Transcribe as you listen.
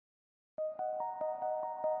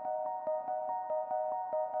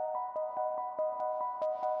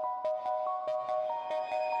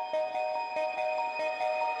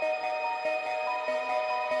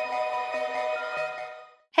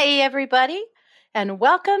Hey, everybody, and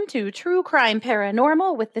welcome to True Crime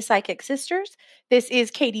Paranormal with the Psychic Sisters. This is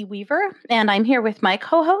Katie Weaver, and I'm here with my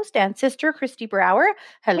co-host and sister, Christy Brower.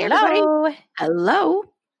 Hey, everybody. Hello. Hello.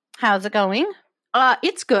 How's it going?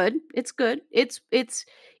 It's good. It's good. It's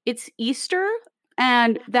Easter,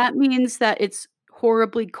 and that means that it's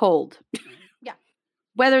horribly cold. Yeah.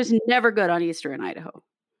 Weather's never good on Easter in Idaho.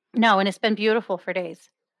 No, and it's been beautiful for days.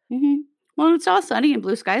 Mm-hmm. Well, it's all sunny and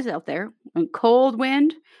blue skies out there, and cold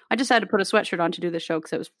wind. I just had to put a sweatshirt on to do the show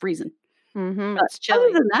because it was freezing. It's chilly.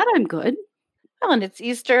 Other than that, I'm good. Well, and it's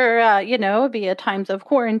Easter, via times of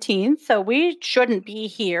quarantine, so we shouldn't be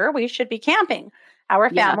here. We should be camping. Our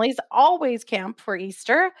families always camp for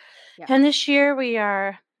Easter, and this year we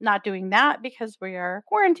are not doing that because we are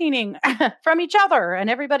quarantining from each other and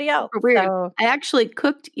everybody else. Weird. So, I actually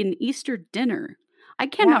cooked an Easter dinner. I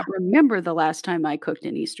cannot remember the last time I cooked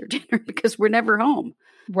an Easter dinner because we're never home.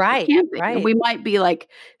 Right. And we might be like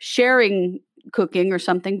sharing cooking or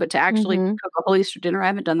something, but to actually cook a whole Easter dinner, I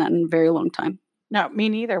haven't done that in a very long time. No, me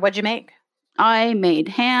neither. What'd you make? I made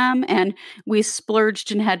ham, and we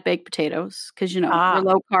splurged and had baked potatoes because, we're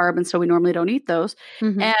low carb, and so we normally don't eat those.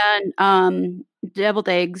 And deviled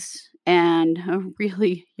eggs and a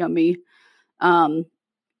really yummy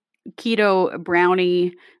keto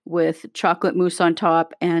brownie with chocolate mousse on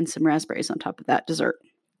top and some raspberries on top of that dessert.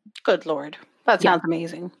 Good Lord. That sounds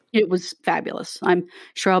amazing. It was fabulous. I'm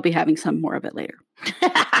sure I'll be having some more of it later.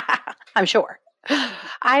 I'm sure.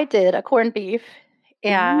 I did a corned beef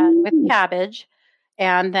and with cabbage.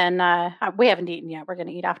 And then we haven't eaten yet. We're going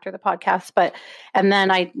to eat after the podcast. And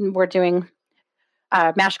then we're doing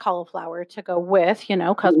mashed cauliflower to go with,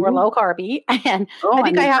 because we're low carby. And I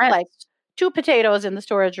think I have like 2 potatoes in the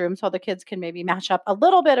storage room so the kids can maybe mash up a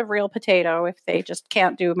little bit of real potato if they just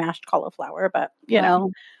can't do mashed cauliflower. But,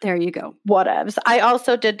 there you go. Whatevs. I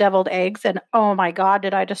also did deviled eggs, and oh my God,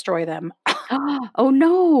 did I destroy them. Oh,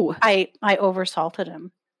 no. I oversalted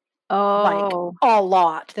them. Oh. Like a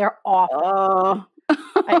lot. They're awful.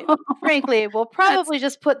 Oh. Frankly, we'll probably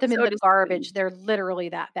just put them in the garbage. They're literally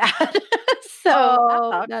that bad.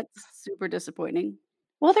 So that's super disappointing.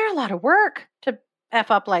 Well, they're a lot of work to F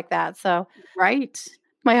up like that. So right.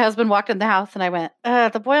 My husband walked in the house and I went,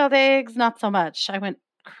 the boiled eggs, not so much. I went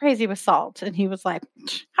crazy with salt. And he was like,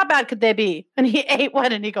 how bad could they be? And he ate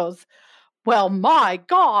one and he goes, well, my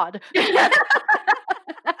God.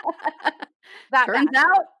 That turns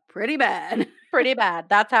out pretty bad. Pretty bad.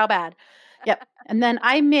 That's how bad. Yep. And then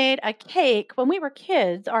I made a cake. When we were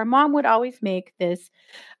kids, our mom would always make this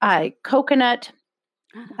coconut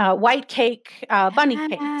white cake, bunny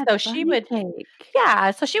cake. So she would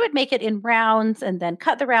make it in rounds and then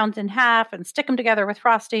cut the rounds in half and stick them together with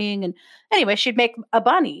frosting. And anyway, she'd make a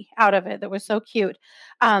bunny out of it that was so cute.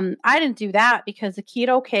 I didn't do that because the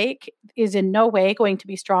keto cake is in no way going to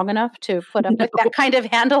be strong enough to put up with that kind of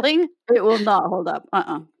handling. It will not hold up.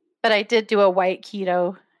 But I did do a white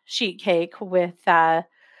keto sheet cake with a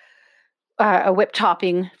whipped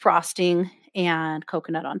topping, frosting, and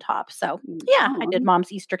coconut on top. So I did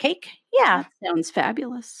Mom's Easter cake. Yeah. That sounds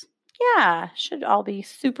fabulous. Yeah. Should all be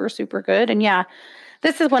super, super good. And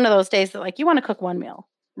this is one of those days that you want to cook one meal,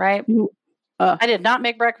 right? I did not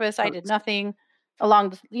make breakfast. I did nothing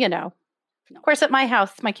along, Of course, at my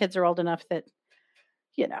house, my kids are old enough that,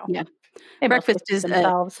 breakfast is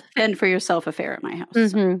a fend for yourself affair at my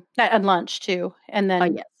house. So. And lunch too. And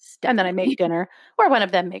then, and then I make dinner, or one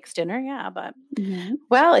of them makes dinner. Yeah. But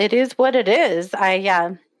well, it is what it is.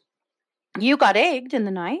 You got egged in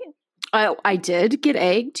the night. I did get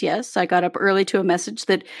egged. Yes. I got up early to a message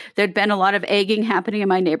that there'd been a lot of egging happening in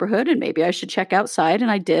my neighborhood and maybe I should check outside.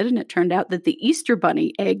 And I did. And it turned out that the Easter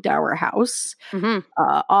bunny egged our house, a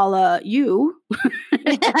la you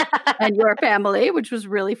and your family, which was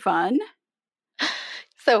really fun.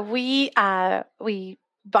 So we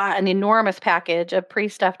bought an enormous package of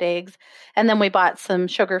pre-stuffed eggs, and then we bought some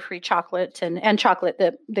sugar-free chocolate and chocolate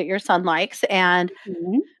that your son likes. And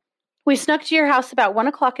we snuck to your house about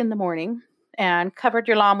 1:00 in the morning and covered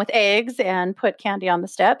your lawn with eggs and put candy on the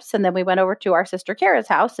steps. And then we went over to our sister Kara's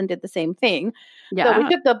house and did the same thing. Yeah, so we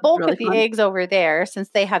took the bulk of the eggs over there since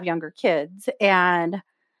they have younger kids. And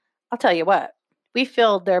I'll tell you what, we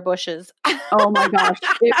filled their bushes. Oh my gosh.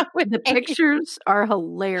 The pictures are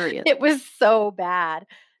hilarious. It was so bad.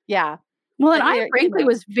 Yeah. Well, and I frankly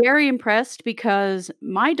was very impressed because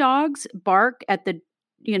my dogs bark at the,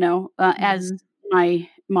 as my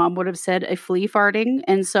mom would have said, a flea farting.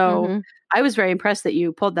 And so I was very impressed that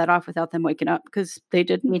you pulled that off without them waking up because they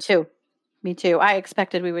didn't. Me too. I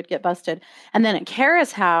expected we would get busted. And then at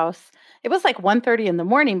Kara's house, it was like 1:30 in the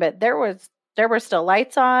morning, but there were still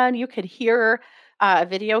lights on. You could hear a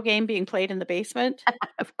video game being played in the basement.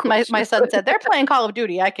 Of My course. son said, they're playing Call of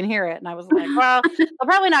Duty. I can hear it. And I was like, well, they'll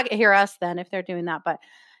probably not hear us then if they're doing that. But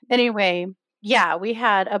anyway, yeah, we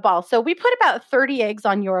had a ball. So we put about 30 eggs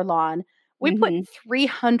on your lawn. We put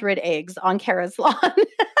 300 eggs on Kara's lawn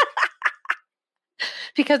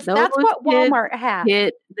because Those that's what kids Walmart had.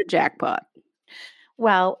 hit the jackpot.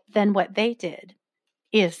 Well, then what they did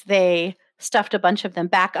is they stuffed a bunch of them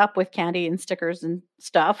back up with candy and stickers and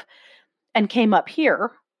stuff and came up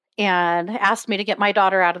here and asked me to get my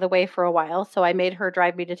daughter out of the way for a while. So I made her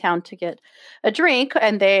drive me to town to get a drink,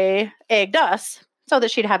 and they egged us so that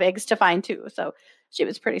she'd have eggs to find too. So she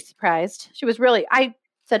was pretty surprised. She was really, I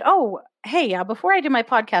said, oh, hey, before I do my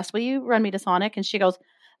podcast, will you run me to Sonic? And she goes,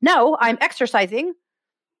 no, I'm exercising.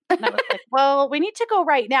 And I was like, well, we need to go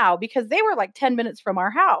right now because they were like 10 minutes from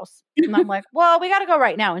our house. And I'm like, well, we got to go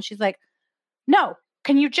right now. And she's like, no,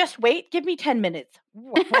 can you just wait? Give me 10 minutes.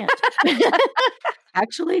 Ooh, I can't.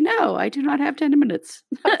 Actually, no, I do not have 10 minutes.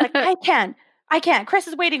 I was like, I can't. Chris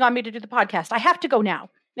is waiting on me to do the podcast. I have to go now.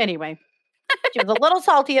 Anyway, she was a little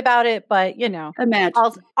salty about it, but Imagine.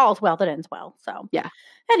 all's well that ends well. So Yeah.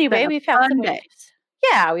 anyway, Been a we found some fun day. ways.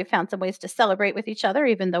 Yeah, we found some ways to celebrate with each other,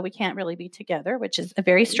 even though we can't really be together, which is a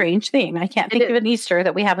very strange thing. I can't think of an Easter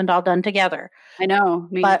that we haven't all done together. I know,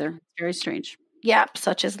 me But- either. It's very strange. Yep,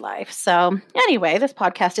 such is life. So anyway, this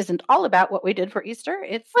podcast isn't all about what we did for Easter.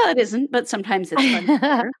 Well, it isn't, but sometimes it's fun to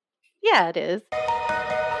hear. Yeah, it is.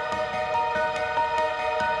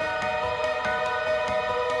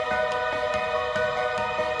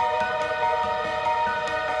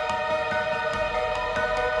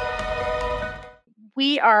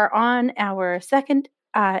 We are on our second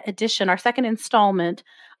edition, our second installment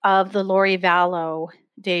of the Lori Vallow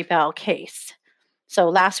Daybell case. So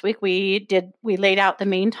last week we laid out the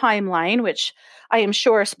main timeline, which I am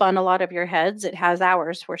sure spun a lot of your heads. It has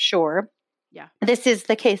ours for sure. Yeah. This is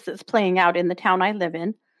the case that's playing out in the town I live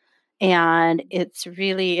in. And it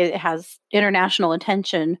has international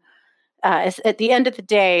attention. At the end of the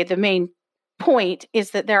day, the main point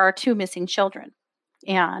is that there are 2 missing children,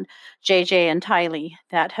 and JJ and Tylee,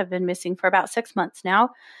 that have been missing for about 6 months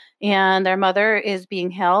now. And their mother is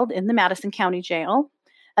being held in the Madison County Jail.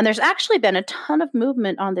 And there's actually been a ton of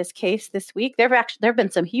movement on this case this week. There have been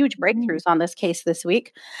some huge breakthroughs on this case this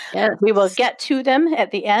week. Yes. We will get to them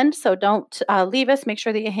at the end, so don't leave us. Make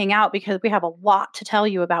sure that you hang out because we have a lot to tell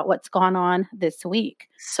you about what's gone on this week.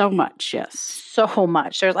 So much, yes. So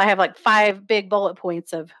much. I have like 5 big bullet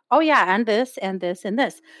points of, oh yeah, and this and this and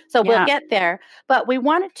this. So we'll get there. But we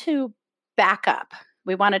wanted to back up.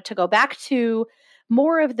 We wanted to go back to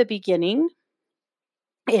more of the beginning.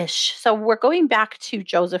 Ish. So we're going back to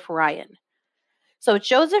Joseph Ryan. So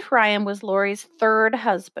Joseph Ryan was Lori's 3rd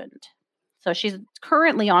husband. So she's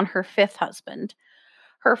currently on her 5th husband.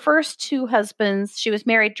 Her first 2 husbands, she was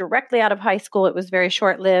married directly out of high school. It was very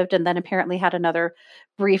short-lived, and then apparently had another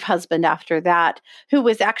brief husband after that, who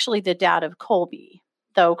was actually the dad of Colby.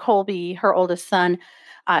 Though Colby, her oldest son,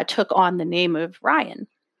 took on the name of Ryan.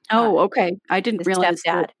 Oh, okay. I didn't realize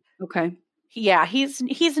that. Okay. Yeah, he's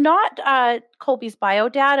not Colby's bio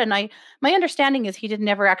dad, and my understanding is he didn't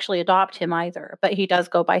ever actually adopt him either, but he does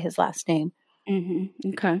go by his last name. Mm-hmm.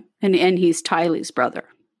 Okay, and he's Tylee's brother.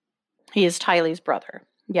 He is Tylee's brother.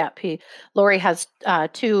 Yep. Lori has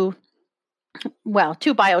 2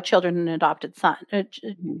 bio children and an adopted son.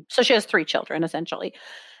 So she has 3 children essentially,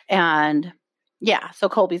 and yeah, so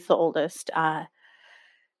Colby's the oldest, and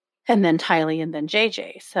then Tylee, and then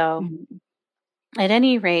JJ. So at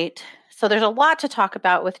any rate. So there's a lot to talk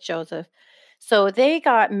about with Joseph. So they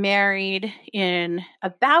got married in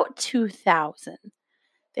about 2000.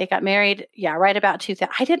 They got married, right about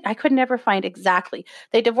 2000. I could never find exactly.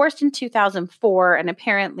 They divorced in 2004, and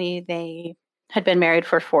apparently they had been married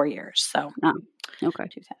for 4 years. So, okay,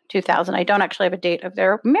 2000. I don't actually have a date of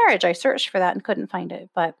their marriage. I searched for that and couldn't find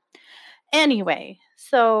it. But anyway,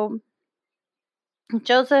 so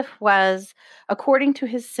Joseph was, according to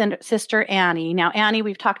his sister Annie. Now, Annie,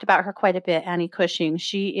 we've talked about her quite a bit. Annie Cushing.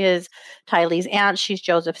 She is Tylee's aunt. She's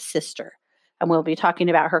Joseph's sister. And we'll be talking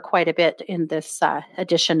about her quite a bit in this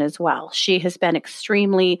edition as well. She has been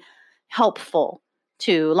extremely helpful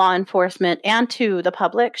to law enforcement and to the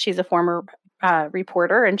public. She's a former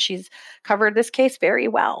reporter, and she's covered this case very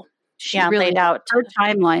well. She really laid out her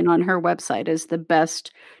timeline on her website is the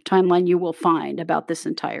best timeline you will find about this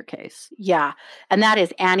entire case. Yeah. And that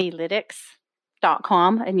is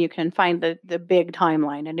annielytics.com, and you can find the big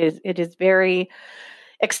timeline. And it is very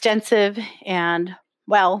extensive and,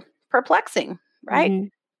 well, perplexing, right?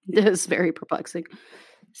 Mm-hmm. It is very perplexing.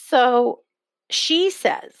 So she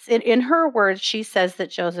says, in her words, she says that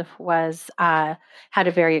Joseph had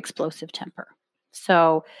a very explosive temper.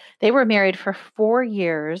 So they were married for 4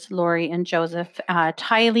 years, Lori and Joseph.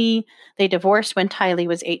 Tylee, they divorced when Tylee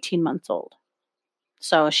was 18 months old.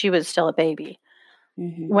 So she was still a baby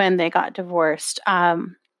when they got divorced.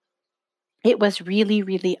 It was really,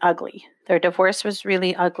 really ugly. Their divorce was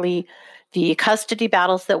really ugly. The custody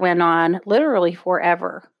battles that went on literally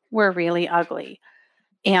forever were really ugly.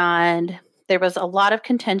 And there was a lot of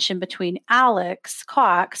contention between Alex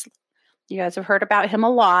Cox. You guys have heard about him a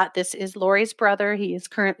lot. This is Lori's brother. He is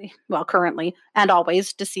currently and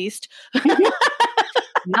always deceased.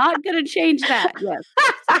 Not going to change that. Yes.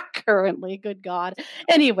 Currently, good God.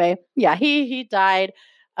 Anyway, yeah, he died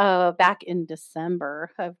back in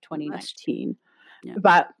December of 2019. Yeah.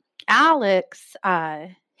 But Alex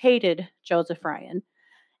hated Joseph Ryan.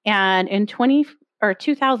 And in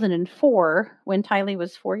 2004, when Tylee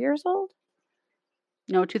was 4 years old?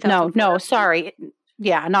 No, 2004. No, sorry.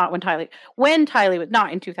 Yeah, not when Tylee was,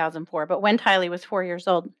 not in 2004, but when Tylee was 4 years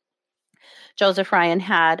old, Joseph Ryan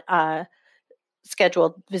had a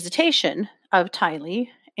scheduled visitation of Tylee.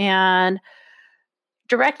 And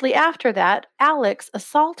directly after that, Alex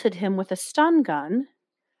assaulted him with a stun gun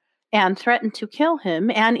and threatened to kill him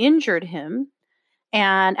and injured him.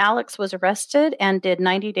 And Alex was arrested and did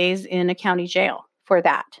 90 days in a county jail for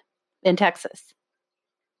that in Texas.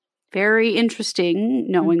 Very interesting,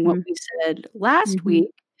 knowing what we said last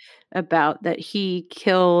week about that he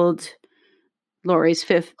killed Lori's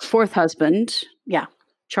fourth husband,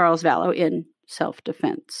 Charles Vallow, in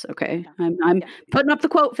self-defense. Okay, I'm putting up the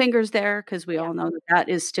quote fingers there because we all know that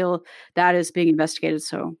is being investigated,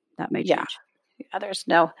 so that may change. Yeah, there's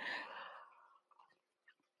no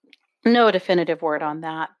definitive word on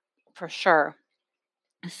that for sure.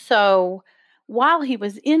 So while he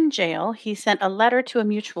was in jail, he sent a letter to a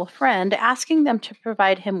mutual friend asking them to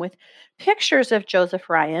provide him with pictures of Joseph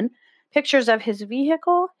Ryan, pictures of his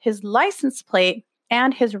vehicle, his license plate,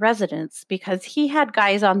 and his residence, because he had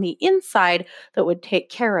guys on the inside that would take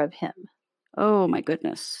care of him. Oh, my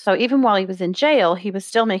goodness. So even while he was in jail, he was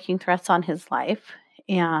still making threats on his life.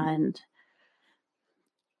 And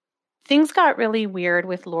things got really weird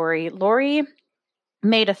with Lori. Lori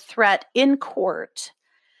made a threat in court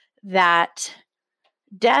that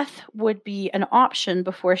death would be an option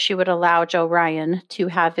before she would allow Joe Ryan to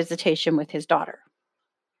have visitation with his daughter.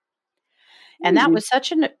 And that was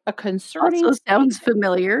such a concerning Also sounds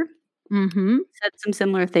familiar. Mm-hmm. Said some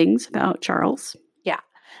similar things about Charles. Yeah.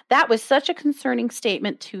 That was such a concerning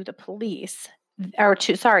statement to the police, or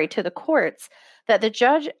to the courts, that the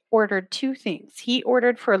judge ordered two things. He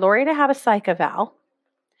ordered for Lori to have a psych eval.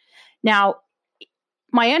 Now,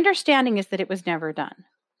 my understanding is that it was never done.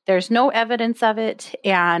 There's no evidence of it,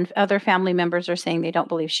 and other family members are saying they don't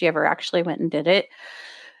believe she ever actually went and did it.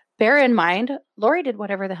 Bear in mind, Lori did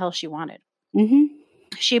whatever the hell she wanted.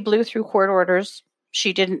 She blew through court orders.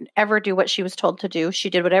 She didn't ever do what she was told to do. She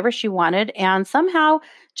did whatever she wanted and somehow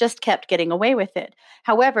just kept getting away with it.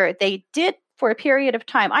 However, they did for a period of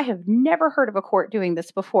time. I have never heard of a court doing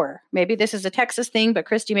this before. Maybe this is a Texas thing, but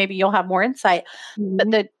Christy, maybe you'll have more insight.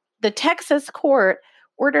 But the Texas court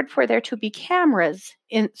ordered for there to be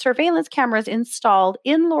surveillance cameras installed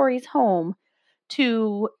in Lori's home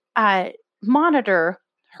to monitor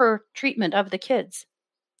her treatment of the kids.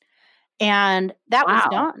 And that was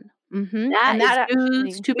done. That is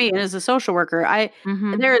news to me. And as a social worker,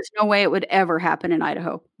 there is no way it would ever happen in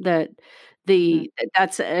Idaho.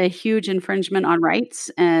 That's a huge infringement on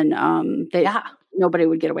rights, and nobody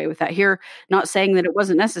would get away with that here. Not saying that it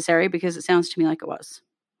wasn't necessary, because it sounds to me like it was.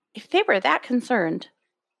 If they were that concerned,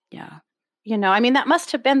 that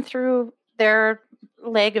must have been through their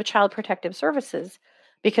leg of Child Protective Services,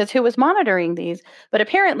 because who was monitoring these? But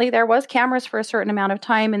apparently there was cameras for a certain amount of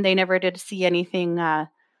time, and they never did see anything. That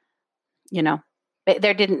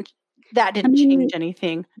didn't change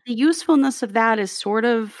anything. The usefulness of that is sort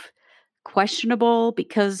of questionable,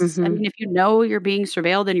 because if you know you're being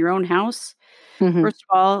surveilled in your own house, first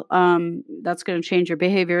of all, that's going to change your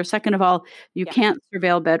behavior. Second of all, you can't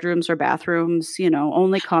surveil bedrooms or bathrooms.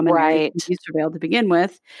 Only common areas can be surveilled to begin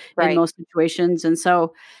with in most situations. And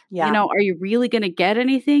so, are you really going to get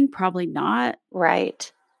anything? Probably not.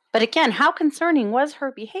 Right. But again, how concerning was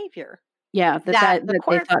her behavior? Yeah, that they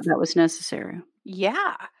thought that was necessary.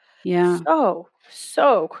 Yeah. Yeah.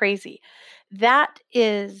 So crazy. That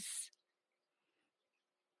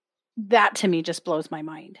to me just blows my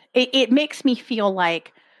mind. It makes me feel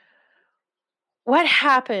like, what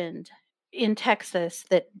happened in Texas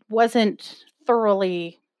that wasn't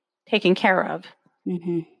thoroughly taken care of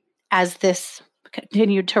as this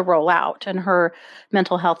continued to roll out, and her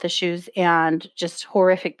mental health issues and just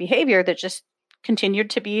horrific behavior that just continued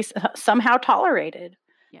to be somehow tolerated.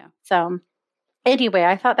 Yeah. So Anyway,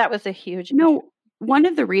 I thought that was a huge issue. No, one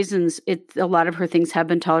of the reasons a lot of her things have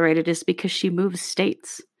been tolerated is because she moves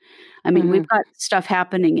states. I mean, we've Mhm. got stuff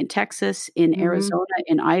happening in Texas, in Mhm. Arizona,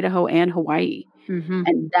 in Idaho, and Hawaii. Mhm.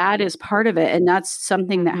 And that is part of it. And that's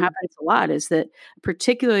something that Mhm. happens a lot is that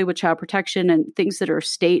particularly with child protection and things that are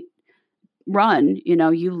state run,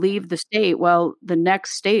 you leave the state. Well, the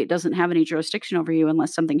next state doesn't have any jurisdiction over you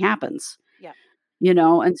unless something happens. Yep.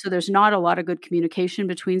 And so there's not a lot of good communication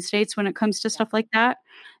between states when it comes to Yeah. stuff like that.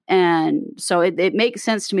 And so it makes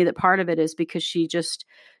sense to me that part of it is because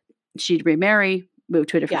she'd remarry, move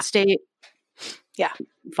to a different Yeah. state, Yeah.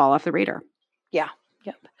 fall off the radar. Yeah.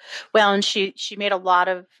 Yep. Well, and she made a lot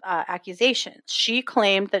of accusations. She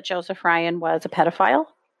claimed that Joseph Ryan was a pedophile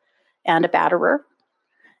and a batterer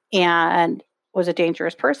and was a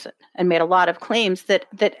dangerous person, and made a lot of claims that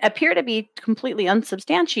appear to be completely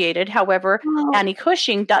unsubstantiated. However, Well, Annie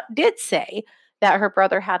Cushing did say that her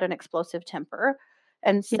brother had an explosive temper,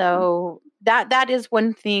 and yeah. so that is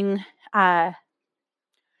one thing to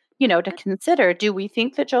consider. Do we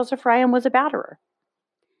think that Joseph Ryan was a batterer?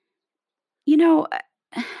 You know,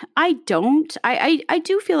 I don't. I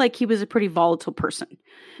do feel like he was a pretty volatile person.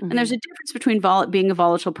 And there's Hmm. a difference between being a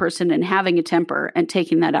volatile person and having a temper and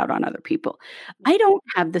taking that out on other people. I don't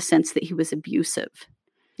have the sense that he was abusive.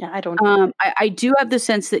 Yeah, I don't either. I do have the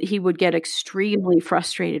sense that he would get extremely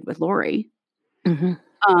frustrated with Lori, Hmm.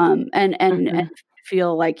 and Hmm.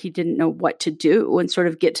 feel like he didn't know what to do and sort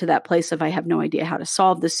of get to that place of I have no idea how to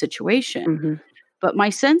solve this situation. Hmm. But my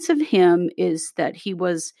sense of him is that he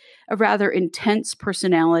was a rather intense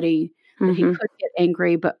personality, that he Hmm. could get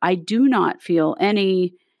angry, but I do not feel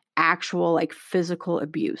any actual, like, physical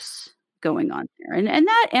abuse going on there, and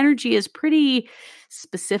that energy is pretty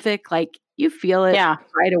specific, like, you feel it Yeah,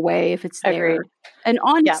 right away if it's there, agreed. and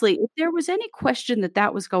Yeah, honestly, if there was any question that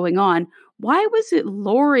that was going on, why was it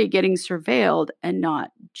Lori getting surveilled and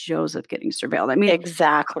not Joseph getting surveilled? I mean,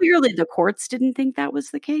 exactly. clearly the courts didn't think that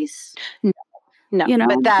was the case. No, no,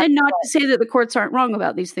 but that's And not what. to say that the courts aren't wrong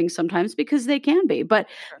about these things sometimes because they can be, but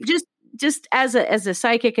Sure. just as a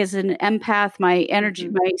psychic, as an empath,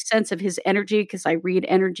 Hmm. my sense of his energy, because I read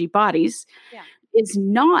energy bodies, Yeah. is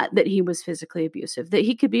not that he was physically abusive, that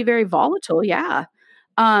he could be very volatile, yeah.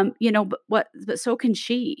 But so can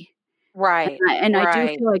she. Right. And I do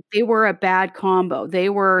Right. feel like they were a bad combo. They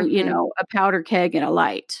were, Hmm. a powder keg and a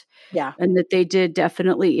light, Yeah. and that they did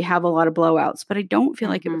definitely have a lot of blowouts, but I don't feel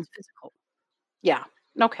like it Hmm. was physical. Yeah.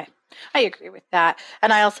 Okay. I agree with that.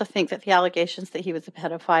 And I also think that the allegations that he was a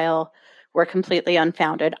pedophile were completely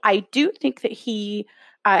unfounded. I do think that he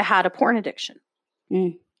had a porn addiction,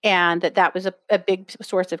 Mm. and that was a big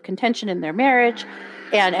source of contention in their marriage.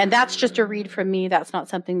 And that's just a read from me. That's not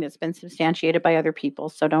something that's been substantiated by other people.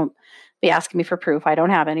 So don't be asking me for proof. I don't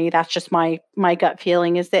have any. That's just my gut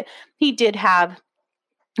feeling is that he did have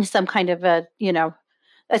some kind of a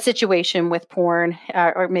situation with porn,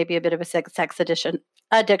 or maybe a bit of a sex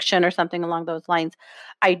addiction or something along those lines.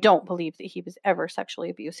 I don't believe that he was ever sexually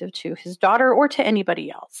abusive to his daughter or to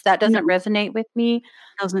anybody else. That No, doesn't resonate with me.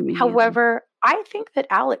 doesn't me either. However, I think that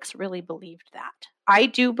Alex really believed that. I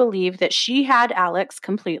do believe that she had Alex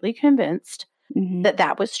completely convinced Mhm. that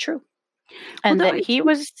that was true Well, and that he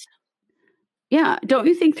was. don't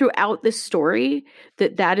you think throughout this story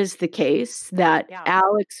that that is the case, that Yeah,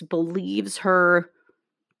 Alex believes her,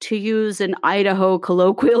 to use an Idaho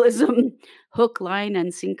colloquialism, hook, line,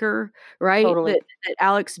 and sinker, right? totally. That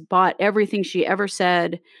Alex bought everything she ever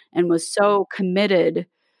said and was so committed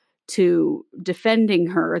to defending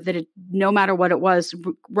her that no matter what it was,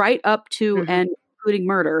 right up to Hmm. and including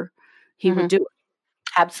murder, he would Hmm. do it.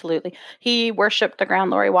 Absolutely. He worshiped the ground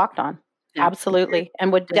Lori walked on. Yeah, he very Absolutely.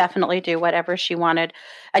 And would much definitely do whatever she wanted.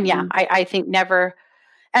 And yeah, did. I think never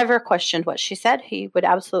ever questioned what she said. He would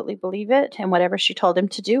absolutely believe it. And whatever she told him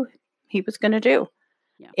to do, he was going to do.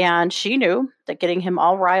 Yeah. And she knew that getting him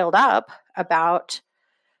all riled up about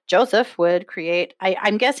Joseph would create,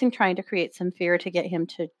 I'm guessing, trying to create some fear to get him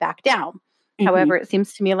to back down. Mhm. However, it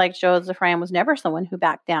seems to me like Joseph Ryan was never someone who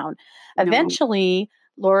backed down. No. Eventually,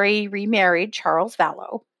 Lori remarried Charles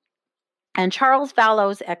Vallow, and Charles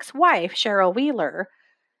Vallow's ex wife, Cheryl Wheeler,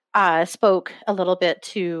 spoke a little bit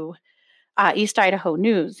to East Idaho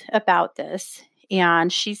News about this.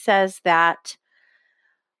 And she says that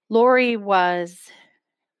Lori was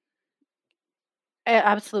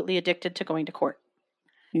absolutely addicted to going to court,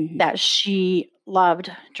 Mhm. that she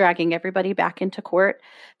loved dragging everybody back into court,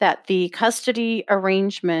 that the custody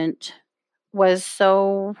arrangement was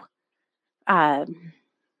so, um,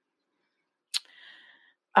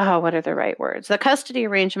 oh, what are the right words? The custody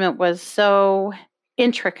arrangement was so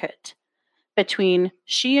intricate between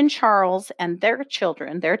she and Charles and their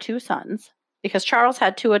children, their two sons. because Charles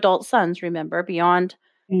had 2 adult sons, remember, beyond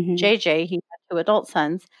Mm-hmm. JJ, he had 2 adult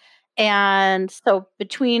sons. And so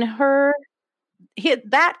between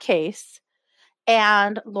that case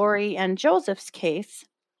and Lori and Joseph's case,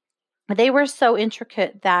 they were so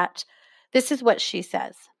intricate that this is what she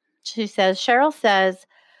says. She says, Cheryl says,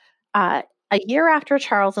 uh, a year after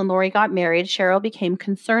Charles and Lori got married, Cheryl became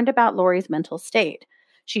concerned about Lori's mental state.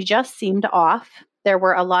 She just seemed off. There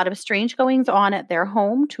were a lot of strange goings on at their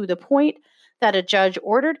home, to the point that a judge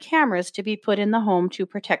ordered cameras to be put in the home to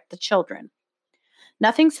protect the children.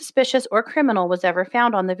 Nothing suspicious or criminal was ever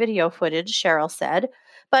found on the video footage, Cheryl said,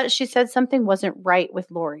 but she said something wasn't right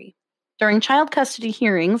with Lori. During child custody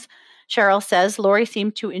hearings, Cheryl says Lori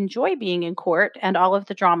seemed to enjoy being in court and all of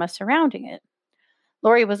the drama surrounding it.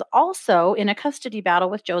 Lori was also in a custody battle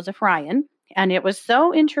with Joseph Ryan, and it was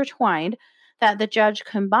so intertwined that the judge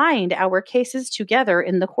combined our cases together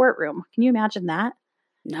in the courtroom. Can you imagine that?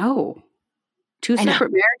 No. 2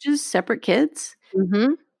 separate marriages, separate kids?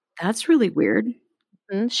 Mm-hmm. That's really weird.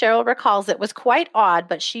 Cheryl recalls it was quite odd,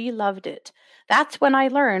 but she loved it. That's when I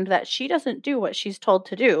learned that she doesn't do what she's told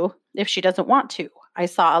to do if she doesn't want to. I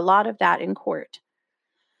saw a lot of that in court.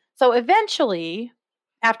 So eventually,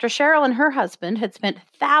 after Cheryl and her husband had spent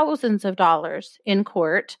thousands of dollars in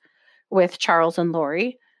court with Charles and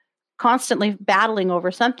Lori, constantly battling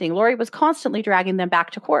over something, Lori was constantly dragging them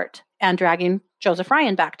back to court and dragging Joseph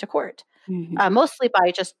Ryan back to court, mostly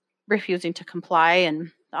by just refusing to comply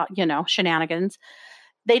and, shenanigans.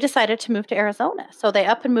 They decided to move to Arizona. So they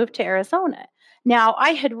up and moved to Arizona. Now,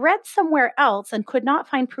 I had read somewhere else and could not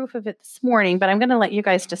find proof of it this morning, but I'm going to let you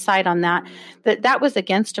guys decide on that was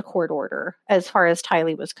against a court order as far as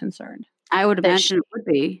Tylee was concerned. I would imagine it would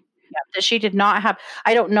be. Yeah, that she did not have,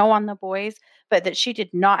 I don't know on the boys, but that she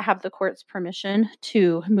did not have the court's permission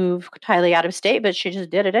to move Tylee out of state, but she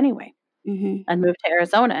just did it anyway and moved to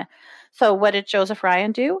Arizona. So what did Joseph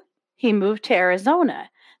Ryan do? He moved to Arizona.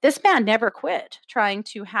 This man never quit trying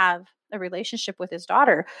to have a relationship with his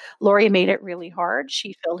daughter. Lori made it really hard.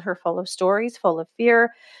 She filled her full of stories, full of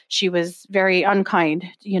fear. She was very unkind,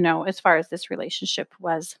 as far as this relationship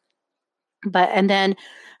was. And then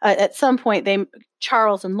at some point,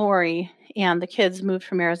 Charles and Lori and the kids moved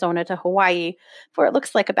from Arizona to Hawaii for it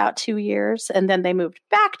looks like about 2 years, and then they moved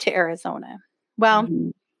back to Arizona. Well,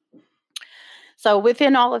 so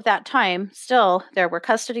within all of that time, still there were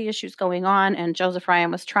custody issues going on, and Joseph Ryan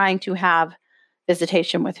was trying to have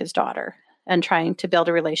visitation with his daughter and trying to build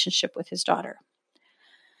a relationship with his daughter.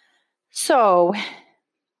 So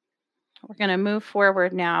we're going to move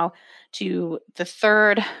forward now to the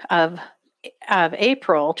 3rd of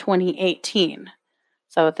April 2018.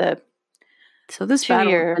 So this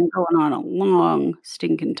battle has been going on a long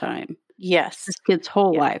stinking time. Yes. This kid's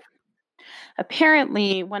whole life.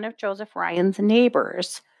 Apparently, one of Joseph Ryan's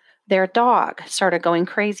neighbors, their dog started going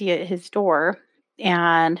crazy at his door,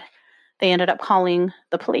 and they ended up calling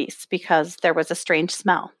the police because there was a strange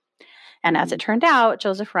smell. And as it turned out,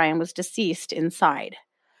 Joseph Ryan was deceased inside.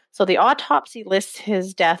 So the autopsy lists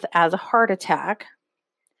his death as a heart attack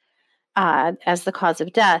as the cause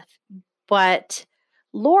of death, but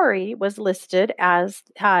Lori was listed as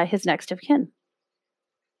his next of kin.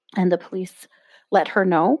 And the police let her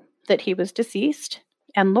know that he was deceased,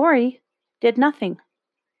 and Lori did nothing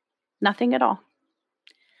at all.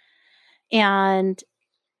 And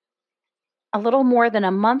a little more than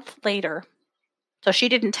a month later, so she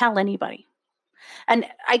didn't tell anybody. And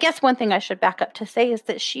I guess one thing I should back up to say is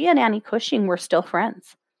that she and Annie Cushing were still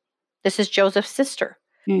friends. This is Joseph's sister.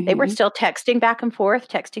 They were still texting back and forth,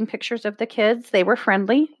 texting pictures of the kids. They were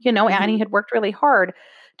friendly. Annie had worked really hard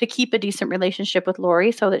to keep a decent relationship with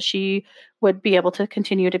Lori so that she would be able to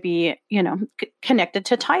continue to be, connected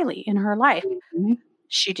to Tylee in her life.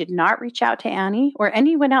 She did not reach out to Annie or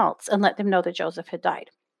anyone else and let them know that Joseph had died.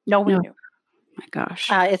 No one knew. My gosh.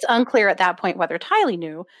 It's unclear at that point whether Tylee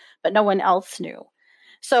knew, but no one else knew.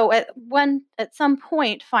 So at some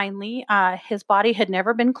point, finally, his body had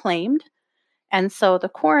never been claimed. And so the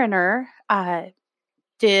coroner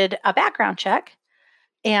did a background check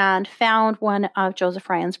and found one of Joseph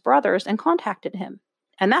Ryan's brothers and contacted him.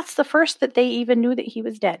 And that's the first that they even knew that he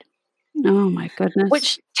was dead. Oh, my goodness.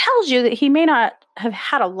 Which tells you that he may not have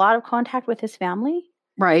had a lot of contact with his family.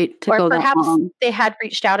 Right. Or perhaps they had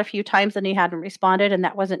reached out a few times and he hadn't responded and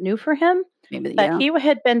that wasn't new for him. Maybe, but he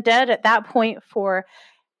had been dead at that point for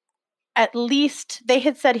at least, they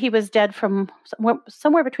had said he was dead from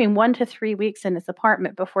somewhere between 1 to 3 weeks in his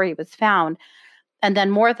apartment before he was found. And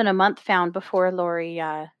then more than a month found before Lori,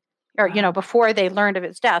 before they learned of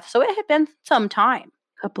his death. So it had been some time.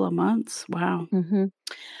 A couple of months. Wow.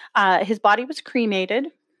 His body was cremated.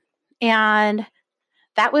 And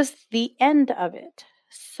That was the end of it.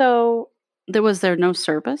 So Was there no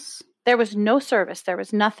service? there was no service. There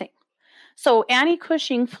was nothing. So Annie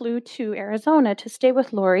Cushing flew to Arizona to stay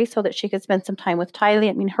with Lori so that she could spend some time with Tylee.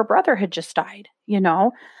 I mean, her brother had just died,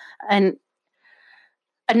 and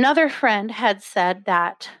another friend had said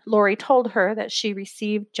that Lori told her that she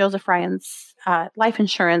received Joseph Ryan's life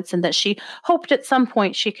insurance and that she hoped at some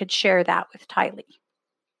point she could share that with Tylee,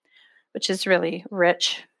 which is really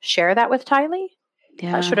rich. Share that with Tylee?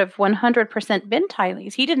 Yeah. That should have 100% been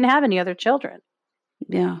Tylee's. He didn't have any other children.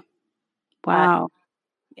 Yeah. Wow.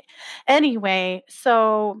 Anyway,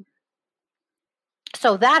 so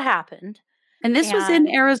that happened. And this was in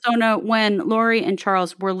Arizona when Lori and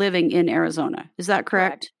Charles were living in Arizona. Is that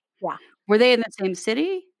correct? Yeah. Were they in the same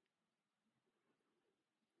city?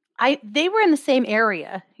 They were in the same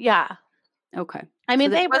area. Yeah. Okay. I mean,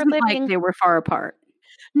 so they were living. Like they were far apart.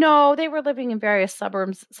 No, they were living in various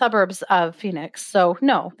suburbs of Phoenix. So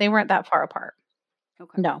no, they weren't that far apart.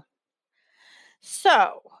 Okay. No.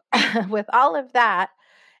 So with all of that,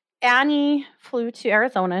 Annie flew to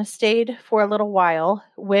Arizona, stayed for a little while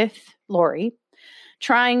with Lori,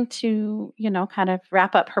 trying to, kind of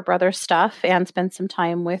wrap up her brother's stuff and spend some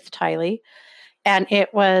time with Tylee. And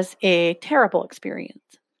it was a terrible experience.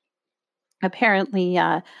 Apparently,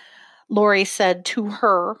 Lori said to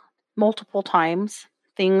her multiple times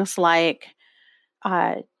things like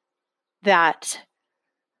that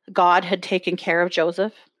God had taken care of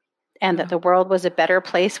Joseph and that the world was a better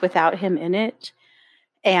place without him in it,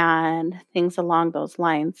 and things along those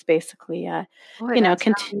lines, basically.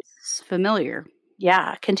 Sounds familiar.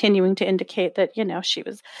 Yeah, continuing to indicate that, she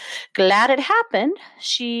was glad it happened.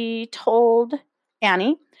 She told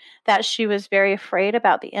Annie that she was very afraid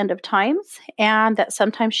about the end of times and that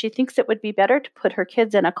sometimes she thinks it would be better to put her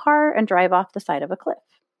kids in a car and drive off the side of a cliff.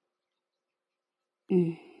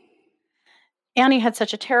 Mm. Annie had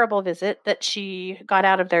such a terrible visit that she got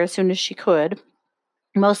out of there as soon as she could.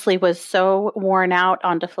 Mostly was so worn out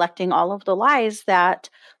on deflecting all of the lies that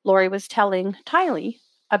Lori was telling Tylee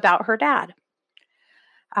about her dad.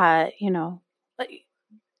 The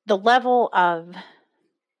level of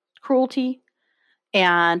cruelty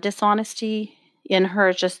and dishonesty in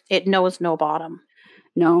her, it knows no bottom.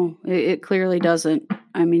 No, it clearly doesn't.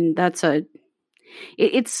 I mean,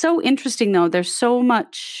 it's so interesting though. There's so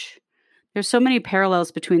many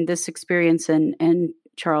parallels between this experience and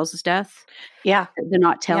Charles's death. Yeah. They're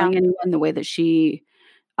not telling anyone the way that she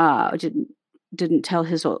didn't tell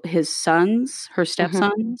his sons, her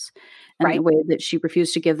stepsons, and the way that she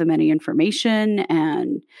refused to give them any information,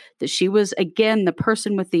 and that she was, again, the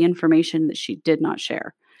person with the information that she did not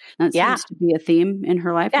share. That seems to be a theme in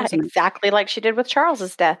her life. Yeah, exactly like she did with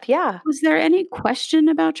Charles's death. Yeah. Was there any question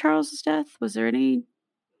about Charles's death? Was there any...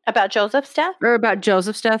 About Joseph's death? Or about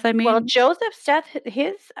Joseph's death, I mean? Well, Joseph's death,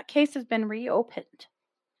 his case has been reopened.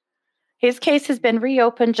 His case has been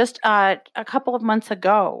reopened just a couple of months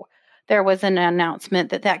ago. There was an announcement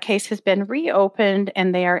that case has been reopened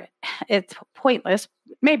and it's pointless.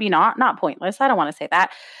 Maybe not pointless. I don't want to say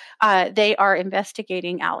that. They are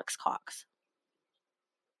investigating Alex Cox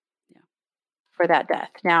for that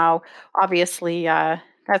death. Now, obviously,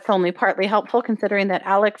 that's only partly helpful considering that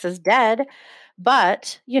Alex is dead,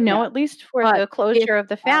 but, at least for the closure of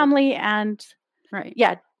the family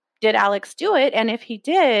did Alex do it? And if he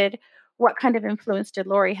did, what kind of influence did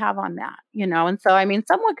Lori have on that? And so, I mean,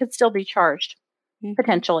 someone could still be charged,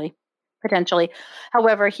 potentially.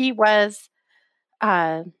 However, he was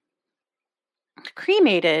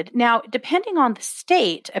cremated. Now, depending on the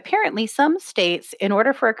state, apparently some states, in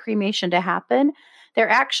order for a cremation to happen, there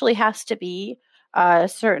actually has to be a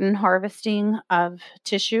certain harvesting of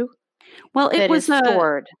tissue. Well, it was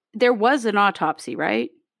stored. There was an autopsy,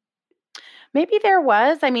 right? Maybe there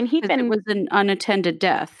was. I mean, it was an unattended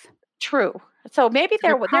death. True. So maybe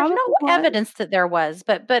there's no evidence that there was,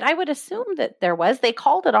 but I would assume that there was. They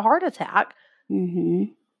called it a heart attack. Mm-hmm.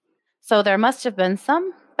 So there must have been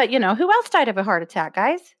some. But, who else died of a heart attack,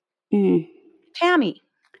 guys? Tammy.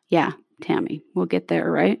 Yeah, Tammy. We'll get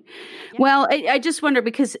there, right? Yeah. Well, I just wonder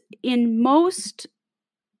because in most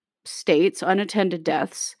states, unattended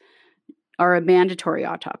deaths are a mandatory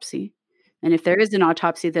autopsy. And if there is an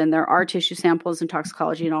autopsy, then there are tissue samples and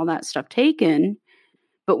toxicology and all that stuff taken,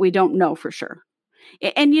 but we don't know for sure.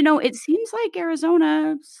 And, it seems like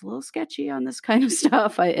Arizona is a little sketchy on this kind of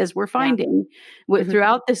stuff, as we're finding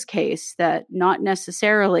throughout this case, that not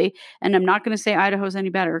necessarily, and I'm not going to say Idaho's any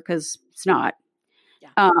better because it's not.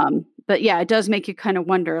 Yeah. But yeah, it does make you kind of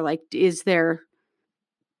wonder, like, are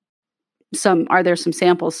there some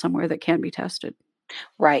samples somewhere that can be tested?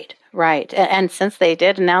 Right. And since they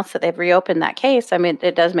did announce that they've reopened that case, I mean,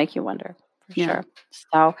 it does make you wonder. for Yeah. sure.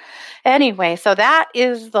 So anyway, so that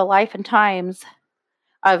is the life and times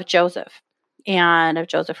of Joseph and of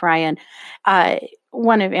Joseph Ryan.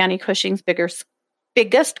 One of Annie Cushing's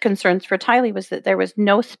biggest concerns for Tylee was that there was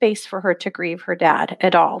no space for her to grieve her dad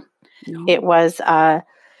at all. No. It was a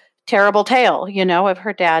terrible tale, of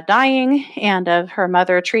her dad dying and of her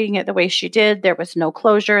mother treating it the way she did. There was no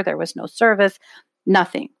closure. There was no service,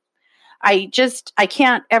 nothing. I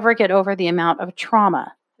can't ever get over the amount of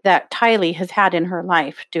trauma that Tylee has had in her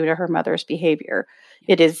life due to her mother's behavior.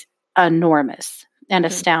 It is enormous and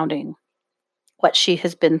astounding what she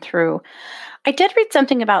has been through. I did read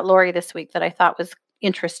something about Lori this week that I thought was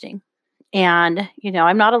interesting. And,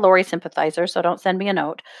 I'm not a Lori sympathizer, so don't send me a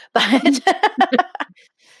note.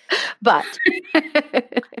 But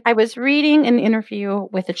I was reading an interview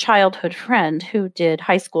with a childhood friend who did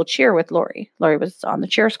high school cheer with Lori. Lori was on the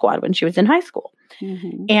cheer squad when she was in high school.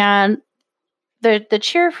 Mm-hmm. And the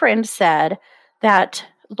cheer friend said that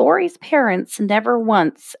Lori's parents never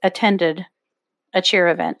once attended a cheer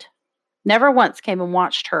event. Never once came and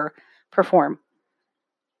watched her perform.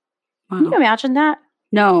 Wow. Can you imagine that?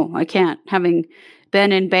 No, I can't. Having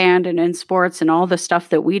been in band and in sports and all the stuff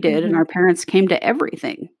that we did, and our parents came to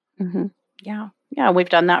everything. Mm-hmm. Yeah. Yeah. We've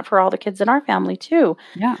done that for all the kids in our family too.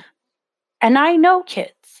 Yeah. And I know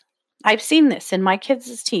kids. I've seen this in my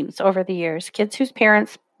kids' teams over the years. Kids whose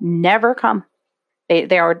parents never come.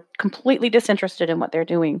 They are completely disinterested in what they're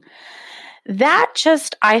doing. That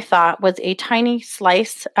just, I thought, was a tiny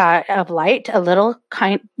slice of light, a little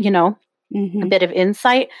a bit of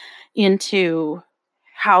insight into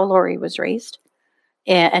how Lori was raised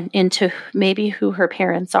and into maybe who her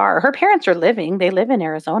parents are. Her parents are living. They live in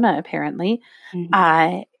Arizona, apparently,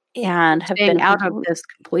 and have Staying been out of this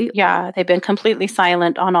completely. Yeah, they've been completely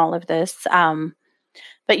silent on all of this.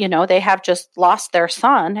 But, they have just lost their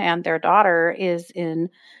son, and their daughter is in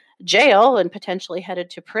jail and potentially headed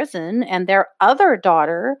to prison. And their other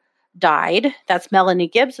daughter died. That's Melanie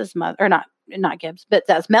Gibbs's mother, or not Gibbs, but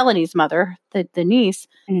that's Melanie's mother, the niece,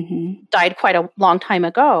 died quite a long time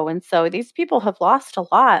ago. And so these people have lost a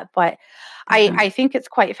lot, but I think it's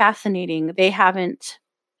quite fascinating. They haven't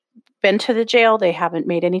been to the jail. They haven't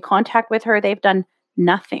made any contact with her. They've done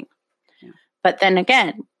nothing. Yeah. But then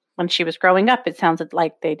again, when she was growing up, it sounded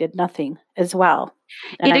like they did nothing as well.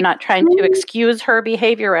 And I'm not trying to excuse her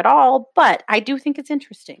behavior at all, but I do think it's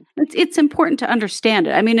interesting. It's important to understand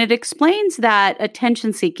it. I mean, it explains that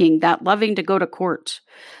attention seeking, that loving to go to court,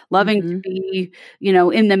 loving to be,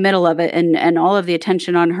 in the middle of it and all of the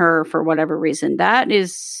attention on her for whatever reason. That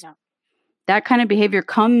kind of behavior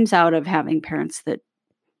comes out of having parents that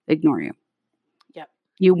ignore you. Yep.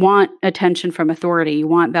 You want attention from authority. You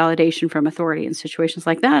want validation from authority in situations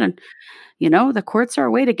like that. And, the courts are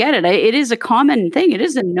a way to get it. It is a common thing. It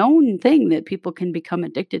is a known thing that people can become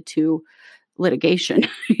addicted to litigation,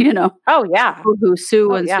 Oh, yeah. People who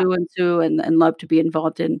sue and love to be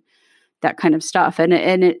involved in that kind of stuff. And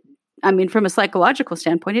it, I mean, from a psychological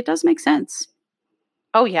standpoint, it does make sense.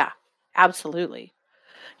 Oh, yeah, absolutely.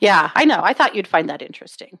 Yeah, I know. I thought you'd find that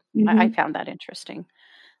interesting. I found that interesting.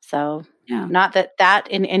 So, not that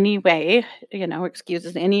in any way,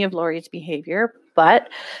 excuses any of Lori's behavior, but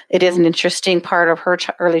it is an interesting part of her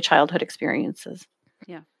early childhood experiences.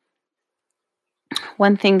 Yeah.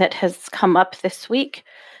 One thing that has come up this week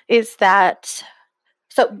is that,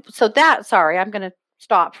 sorry, I'm going to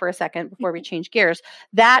stop for a second before we change gears.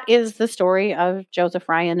 That is the story of Joseph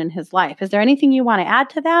Ryan and his life. Is there anything you want to add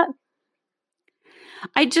to that?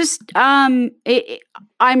 I just, I'm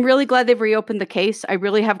really glad they've reopened the case. I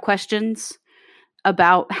really have questions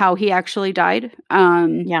about how he actually died.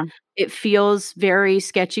 It feels very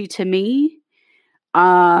sketchy to me.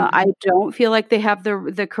 I don't feel like they have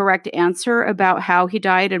the correct answer about how he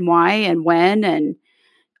died and why and when and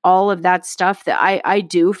all of that stuff. That I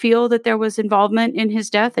do feel that there was involvement in his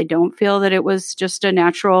death. I don't feel that it was just a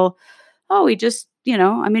natural, he just,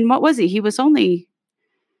 I mean, what was he? He was only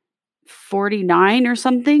 49 or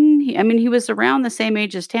something. He was around the same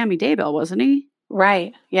age as Tammy Daybell, wasn't he?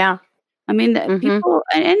 Right. Yeah. I mean, people,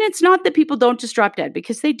 and it's not that people don't just drop dead,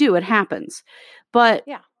 because they do. It happens. But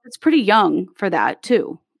it's pretty young for that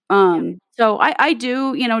too. So I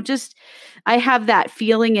do, I have that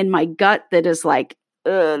feeling in my gut that is like,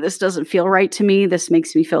 this doesn't feel right to me. This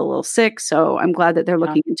makes me feel a little sick. So I'm glad that they're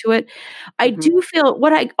looking into it. I do feel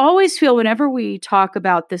what I always feel whenever we talk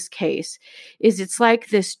about this case is it's like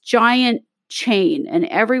this giant chain, and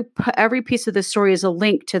every piece of the story is a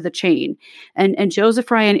link to the chain. And Joseph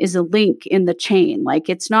Ryan is a link in the chain. Like,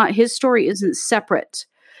 it's not, his story isn't separate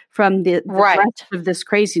from the Right. rest of this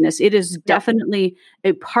craziness. It is definitely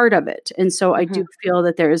a part of it. And so I do feel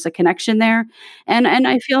that there is a connection there. And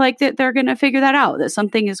I feel like that they're going to figure that out, that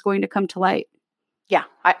something is going to come to light. Yeah,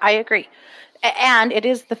 I agree. And it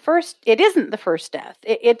isn't the first death.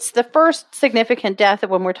 It's the first significant death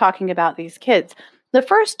when we're talking about these kids. The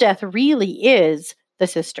first death really is the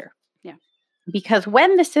sister. Yeah. Because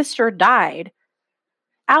when the sister died,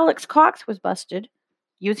 Alex Cox was busted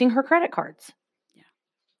using her credit cards. Yeah.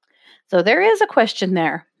 So there is a question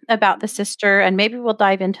there about the sister, and maybe we'll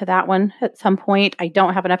dive into that one at some point. I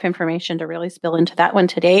don't have enough information to really spill into that one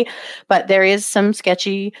today, but there is some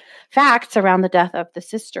sketchy facts around the death of the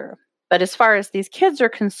sister. But as far as these kids are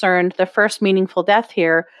concerned, the first meaningful death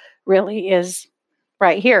here really is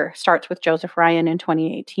right here. Starts with Joseph Ryan in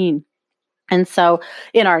 2018. And so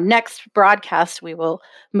in our next broadcast, we will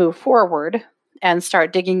move forward and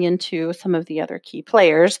start digging into some of the other key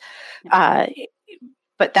players.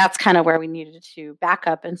 But that's kind of where we needed to back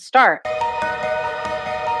up and start.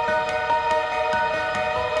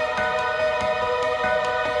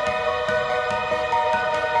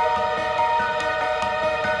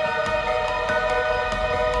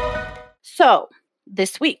 So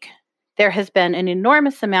this week, there has been an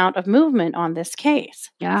enormous amount of movement on this case.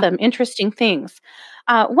 Yeah. Some interesting things.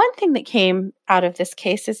 One thing that came out of this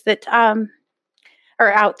case is that,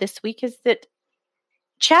 or out this week, is that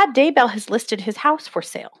Chad Daybell has listed his house for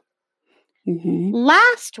sale. Mm-hmm.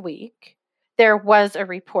 Last week, there was a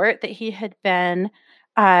report that he had been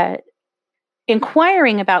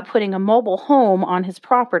inquiring about putting a mobile home on his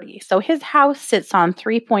property. So his house sits on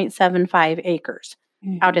 3.75 acres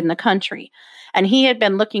out in the country. And he had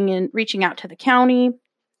been reaching out to the county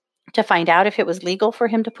to find out if it was legal for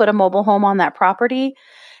him to put a mobile home on that property.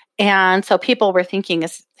 And so people were thinking,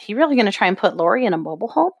 is he really going to try and put Lori in a mobile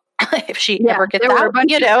home if she ever gets there out? Were a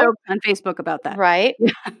bunch of jokes on Facebook about that. Right. Yeah.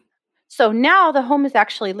 So now the home is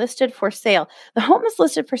actually listed for sale. The home is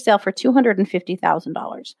listed for sale for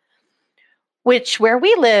 $250,000, which where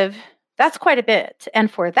we live, that's quite a bit. And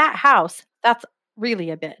for that house, that's really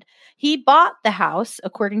a bit. He bought the house,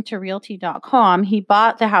 according to realty.com, he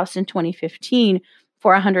bought the house in 2015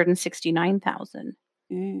 for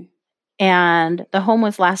 $169,000. And the home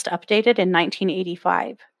was last updated in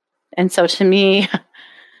 1985. And so to me,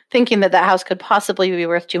 thinking that house could possibly be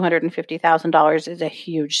worth $250,000 is a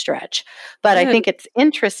huge stretch. But I think it's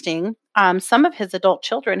interesting. Some of his adult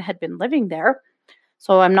children had been living there.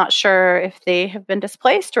 So I'm not sure if they have been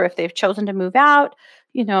displaced or if they've chosen to move out.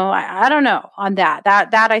 You know, I don't know on that.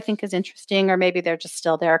 That I think is interesting. Or maybe they're just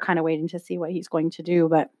still there kind of waiting to see what he's going to do.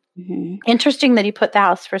 But interesting that he put the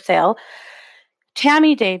house for sale.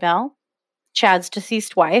 Tammy Daybell, Chad's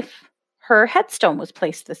deceased wife, her headstone was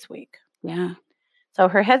placed this week. Yeah. So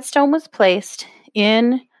her headstone was placed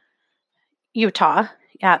in Utah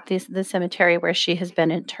at the cemetery where she has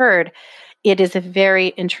been interred. It is a very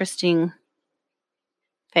interesting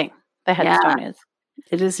thing. The headstone is.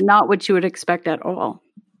 It is not what you would expect at all.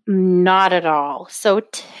 Not at all. So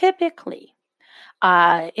typically,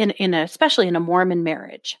 especially in a Mormon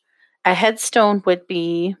marriage, a headstone would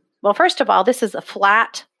be, well, first of all, this is a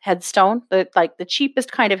flat headstone, like the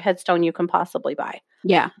cheapest kind of headstone you can possibly buy.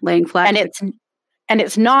 Yeah, laying flat. And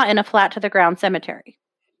it's not in a flat to the ground cemetery.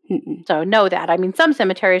 So know that. I mean, some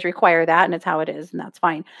cemeteries require that, and it's how it is, and that's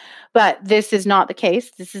fine. But this is not the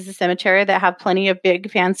case. This is a cemetery that have plenty of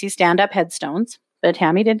big, fancy stand-up headstones. But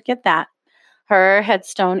Tammy didn't get that. Her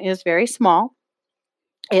headstone is very small.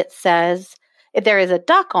 It says there is a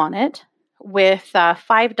duck on it with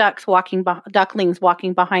 5 ducklings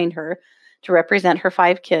walking behind her to represent her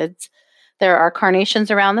 5 kids. There are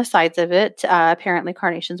carnations around the sides of it. Apparently,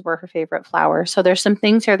 carnations were her favorite flower. So there's some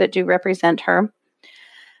things here that do represent her.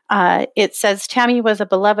 It says Tammy was a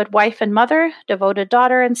beloved wife and mother, devoted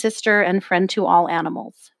daughter and sister, and friend to all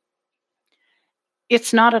animals.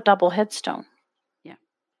 It's not a double headstone. Yeah.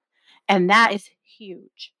 And that is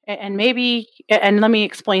huge. And let me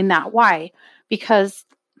explain that. Why? Because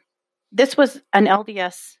this was an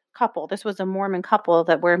LDS couple. This was a Mormon couple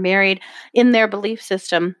that were married in their belief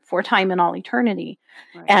system for time and all eternity.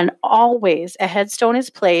 Right. And always a headstone is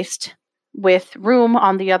placed with room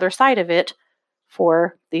on the other side of it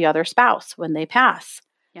for the other spouse when they pass.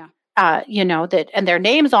 Yeah. And their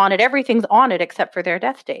name's on it, everything's on it except for their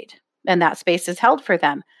death date. And that space is held for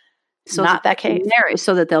them. So not that case.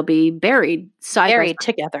 So that they'll be buried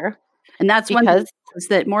together. And that's one thing is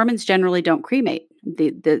that Mormons generally don't cremate.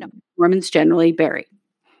 The Mormons generally bury.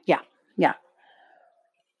 Yeah.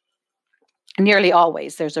 Nearly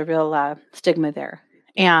always there's a real stigma there.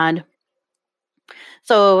 And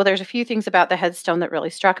so there's a few things about the headstone that really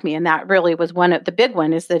struck me. And that really was the big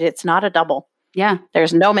one is that it's not a double. Yeah.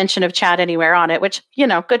 There's no mention of Chad anywhere on it, which,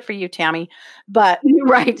 good for you, Tammy. But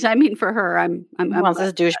Right. I mean, for her, I'm wants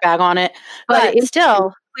glad. this douchebag on it. But But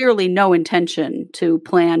still, clearly no intention to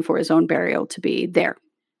plan for his own burial to be there.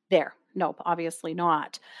 there. Nope, obviously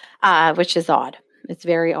not, which is odd. It's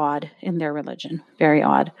very odd in their religion. Very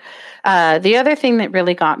odd. The other thing that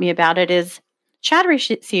really got me about it is Chad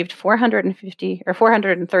received $450 or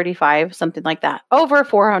 $435, something like that, over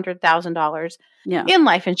 $400,000 in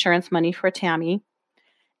life insurance money for Tammy.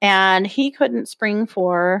 And he couldn't spring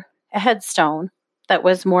for a headstone that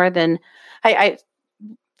was more than, I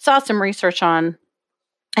saw some research on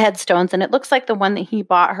headstones, and it looks like the one that he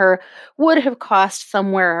bought her would have cost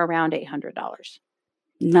somewhere around $800.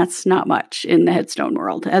 That's not much in the headstone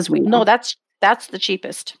world, as we know. No, that's the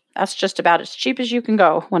cheapest. That's just about as cheap as you can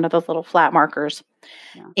go, one of those little flat markers.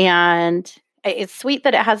 Yeah. And it's sweet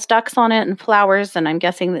that it has ducks on it and flowers, and I'm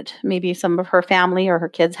guessing that maybe some of her family or her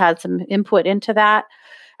kids had some input into that.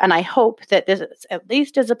 And I hope that this at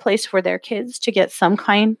least is a place for their kids to get some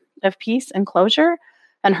kind of peace and closure.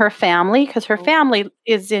 And her family, because her family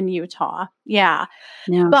is in Utah. Yeah.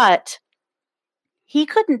 But he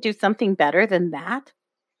couldn't do something better than that.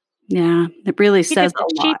 Yeah. It really says a lot.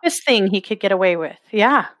 The cheapest thing he could get away with.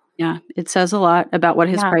 Yeah. Yeah. It says a lot about what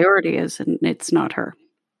his priority is, and it's not her.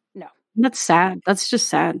 No. And that's sad. That's just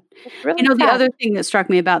sad. It's really sad. The other thing that struck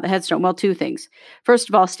me about the headstone, well, two things. First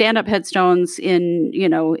of all, stand-up headstones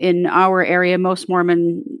in our area, most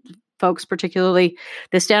Mormon folks particularly,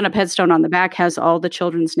 the stand-up headstone on the back has all the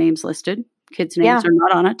children's names listed. Kids' names are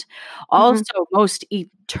not on it. Also, most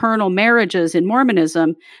eternal marriages in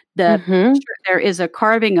Mormonism, there is a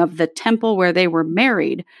carving of the temple where they were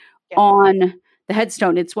married on the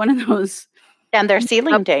headstone. It's one of those. And their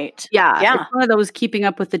sealing date. Yeah. It's one of those keeping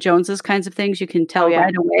up with the Joneses kinds of things. You can tell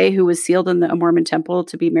right away who was sealed in a Mormon temple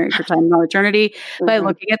to be married for time and all eternity by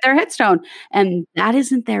looking at their headstone. And that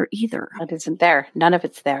isn't there either. That isn't there. None of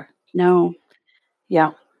it's there. No.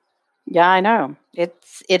 Yeah. Yeah, I know. It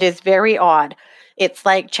is very odd. It's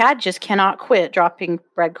like Chad just cannot quit dropping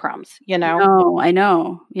breadcrumbs, No, I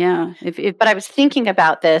know. Yeah. But I was thinking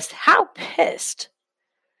about this. How pissed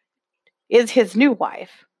is his new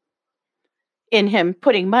wife in him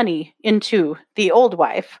putting money into the old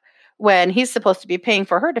wife when he's supposed to be paying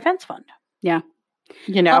for her defense fund? Yeah.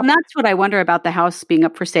 Well, and that's what I wonder about the house being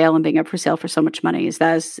up for sale and being up for sale for so much money. Is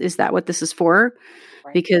that what this is for?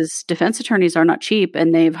 Right. Because defense attorneys are not cheap,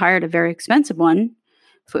 and they've hired a very expensive one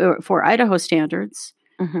for Idaho standards.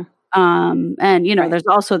 And there's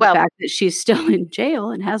also the fact that she's still in jail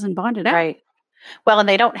and hasn't bonded out. Right. Well, and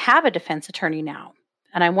they don't have a defense attorney now.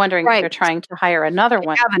 And I'm wondering if they're trying to hire another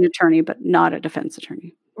one. They have an attorney, but not a defense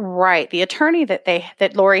attorney. Right. The attorney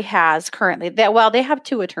that Lori has currently, they have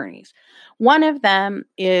two attorneys. One of them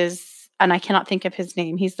is, and I cannot think of his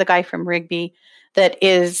name, he's the guy from Rigby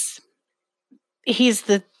he's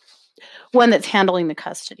the one that's handling the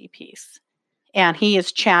custody piece. And he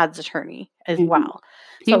is Chad's attorney as well.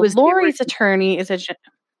 Lori's attorney is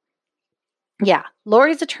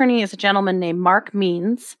Lori's attorney is a gentleman named Mark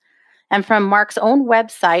Means. And from Mark's own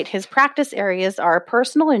website, his practice areas are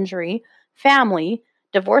personal injury, family,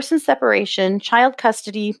 divorce and separation, child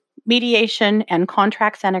custody, mediation, and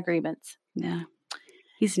contracts and agreements. Yeah.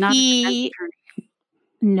 He's not a defense attorney.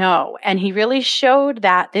 No. And he really showed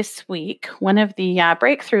that this week. One of the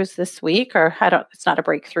breakthroughs this week, it's not a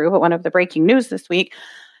breakthrough, but one of the breaking news this week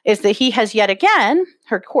is that he has yet again,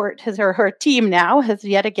 her team now has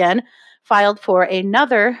yet again filed for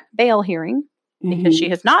another bail hearing. Because she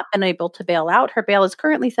has not been able to bail out. Her bail is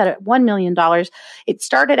currently set at $1 million. It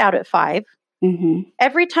started out at $5 million.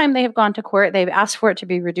 Every time they have gone to court, they've asked for it to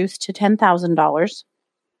be reduced to $10,000,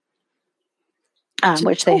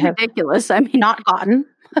 which they have ridiculous. I mean, not gotten.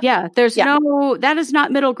 Yeah, there's that is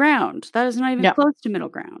not middle ground. That is not even close to middle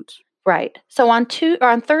ground. Right. So on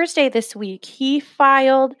Thursday this week, he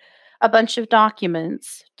filed a bunch of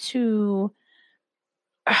documents to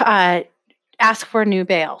ask for a new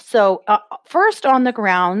bail. So first on the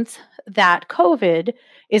grounds that COVID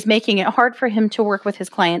is making it hard for him to work with his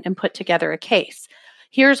client and put together a case.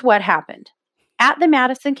 Here's what happened. At the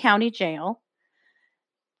Madison County Jail,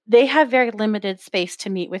 they have very limited space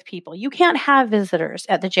to meet with people. You can't have visitors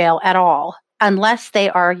at the jail at all unless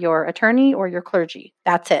they are your attorney or your clergy.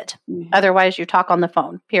 That's it. Otherwise, you talk on the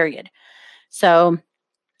phone, period. So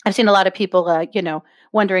I've seen a lot of people,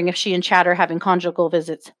 wondering if she and Chad are having conjugal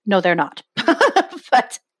visits. No, they're not.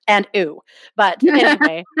 But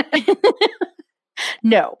anyway,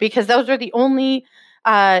 no, because those are the only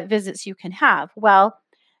visits you can have. Well,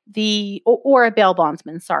 or a bail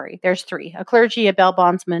bondsman. Sorry, there's three: a clergy, a bail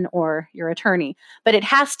bondsman, or your attorney. But it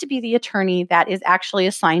has to be the attorney that is actually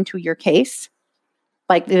assigned to your case.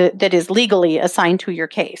 like that is legally assigned to your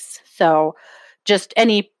case. So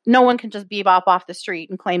no one can just bebop off the street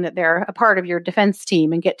and claim that they're a part of your defense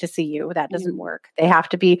team and get to see you. That doesn't work. They have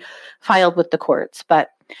to be filed with the courts. But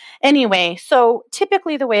anyway, so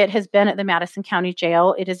typically the way it has been at the Madison County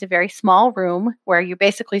Jail, it is a very small room where you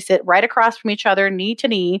basically sit right across from each other, knee to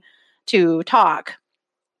knee, to talk.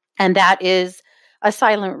 And that is a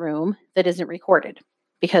silent room that isn't recorded,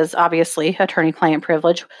 because obviously attorney-client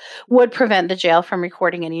privilege would prevent the jail from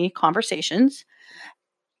recording any conversations.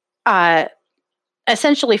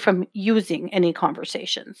 Essentially from using any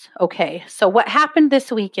conversations. Okay, so what happened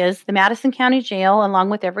this week is the Madison County Jail,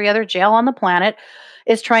 along with every other jail on the planet,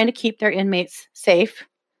 is trying to keep their inmates safe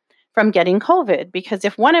from getting COVID, because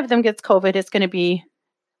if one of them gets COVID, it's going to be,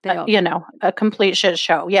 a complete shit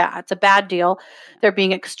show. Yeah, it's a bad deal. They're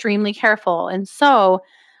being extremely careful. And so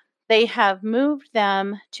they have moved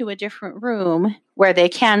them to a different room where they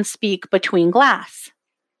can speak between glass.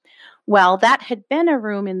 Well, that had been a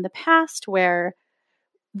room in the past where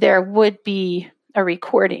there would be a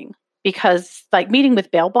recording, because like meeting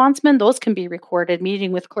with bail bondsmen, those can be recorded.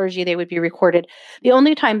 Meeting with clergy, they would be recorded. The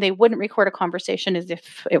only time they wouldn't record a conversation is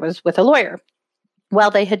if it was with a lawyer. Well,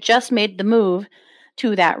 they had just made the move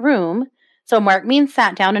to that room. So Mark Means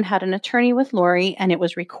sat down and had an attorney with Lori, and it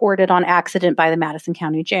was recorded on accident by the Madison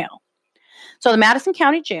County Jail. So the Madison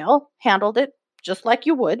County Jail handled it just like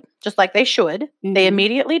you would, just like they should. Mm-hmm. They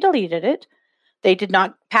immediately deleted it. They did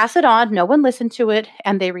not pass it on. No one listened to it.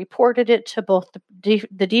 And they reported it to both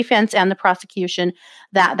the defense and the prosecution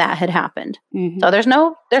that had happened. Mm-hmm. So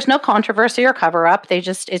there's no controversy or cover up.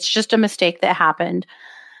 It's just a mistake that happened.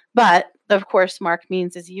 But of course, Mark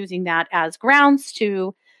Means is using that as grounds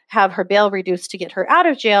to have her bail reduced to get her out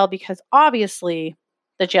of jail, because obviously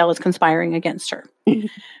the jail is conspiring against her,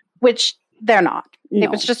 which they're not. No.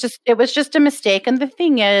 It was just a mistake. And the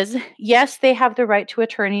thing is, yes, they have the right to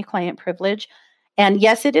attorney-client privilege. And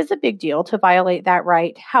yes, it is a big deal to violate that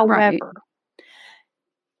right. However,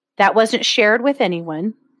 that wasn't shared with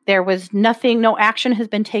anyone. There was no action has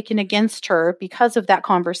been taken against her because of that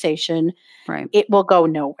conversation. Right. It will go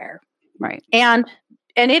nowhere. Right. And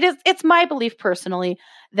it's my belief personally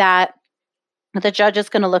that the judge is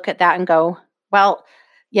going to look at that and go, well,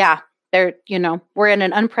 yeah, we're in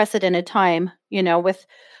an unprecedented time, with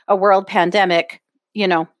a world pandemic,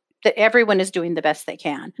 that everyone is doing the best they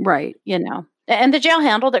can. Right. And the jail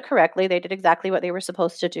handled it correctly. They did exactly what they were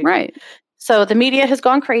supposed to do. Right. So the media has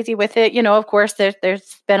gone crazy with it. Of course,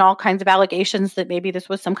 there's been all kinds of allegations that maybe this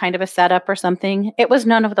was some kind of a setup or something. It was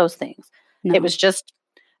none of those things. No. It was just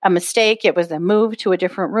a mistake. It was a move to a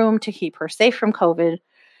different room to keep her safe from COVID.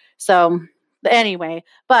 So anyway,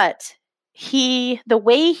 but the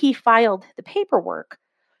way he filed the paperwork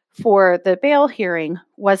for the bail hearing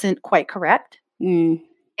wasn't quite correct, and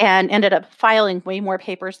ended up filing way more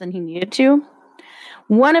papers than he needed to.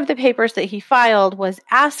 One of the papers that he filed was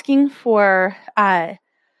asking for a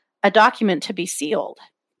document to be sealed.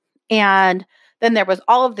 And then there was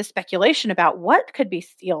all of this speculation about what could be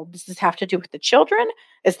sealed. Does this have to do with the children?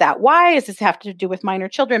 Is that why? Does this have to do with minor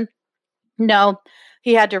children? No.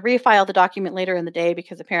 He had to refile the document later in the day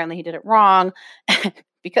because apparently he did it wrong,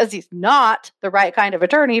 because he's not the right kind of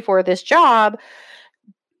attorney for this job.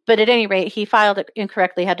 But at any rate, he filed it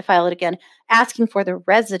incorrectly, had to file it again, asking for the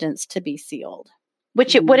residence to be sealed,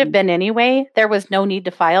 which it would have been anyway. There was no need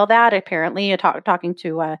to file that. Apparently, talking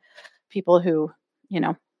to people who,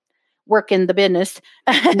 work in the business,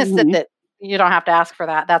 said that you don't have to ask for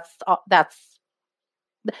that.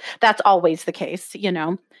 That's always the case,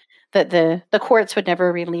 that the courts would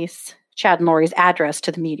never release Chad and Lori's address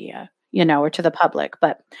to the media, or to the public.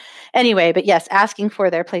 But anyway, yes, asking for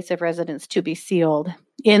their place of residence to be sealed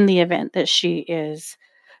in the event that she is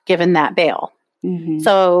given that bail. Mm-hmm.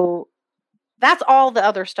 So that's all the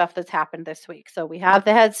other stuff that's happened this week. So we have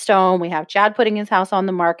the headstone, we have Chad putting his house on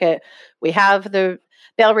the market, we have the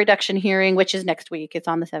bail reduction hearing, which is next week. It's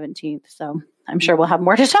on the 17th. So I'm sure we'll have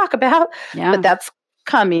more to talk about, but that's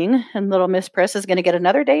coming. And little Miss Priss is going to get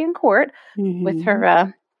another day in court with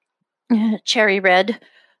her cherry red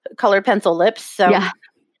colored pencil lips. So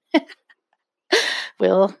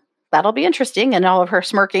that'll be interesting. And all of her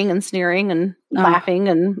smirking and sneering and laughing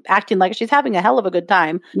and acting like she's having a hell of a good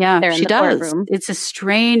time. Yeah, there in she the does. Courtroom. It's a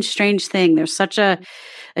strange thing. There's such a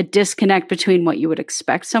disconnect between what you would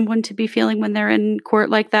expect someone to be feeling when they're in court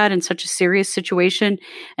like that in such a serious situation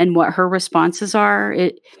and what her responses are.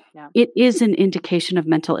 It is an indication of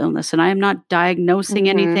mental illness. And I am not diagnosing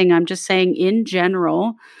anything. I'm just saying in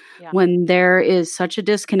general, when there is such a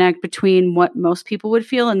disconnect between what most people would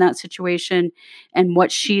feel in that situation and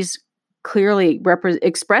what she's clearly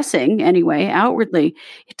expressing anyway, outwardly,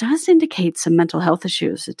 it does indicate some mental health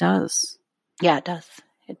issues. It does. Yeah, it does.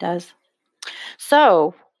 It does.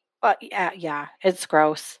 So, yeah, it's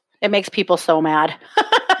gross. It makes people so mad.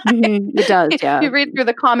 It does, yeah. You read through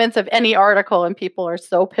the comments of any article and people are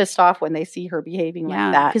so pissed off when they see her behaving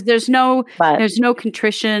like that. Because there's no But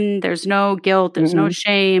contrition, there's no guilt, there's no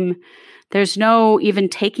shame, there's no even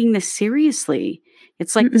taking this seriously.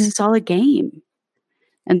 It's like this is all a game.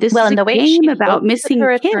 And this is and a the way game she about looks at missing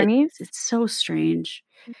her kids. attorneys, It's so strange.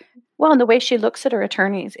 well, and the way she looks at her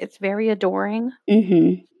attorneys, it's very adoring.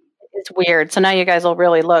 Mhm. It's weird. So now you guys will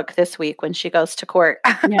really look this week when she goes to court.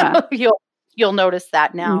 Yeah. You'll notice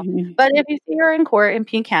that now. Mhm. But if you see her in court in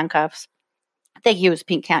pink handcuffs, they use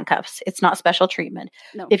pink handcuffs. It's not special treatment.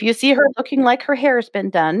 No. If you see her looking like her hair's been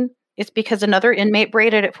done, it's because another inmate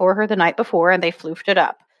braided it for her the night before and they floofed it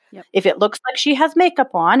up. Yep. If it looks like she has makeup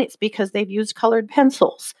on, it's because they've used colored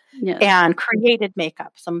pencils and created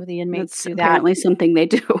makeup. Some of the inmates do that. Apparently something they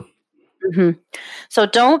do. So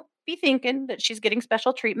don't be thinking that she's getting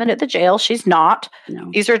special treatment at the jail. She's not.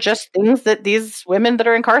 No. These are just things that these women that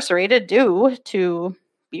are incarcerated do to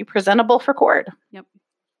be presentable for court. Yep.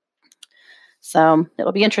 So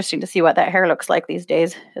it'll be interesting to see what that hair looks like these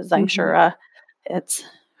days, as I'm sure it's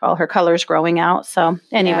all her colors growing out. So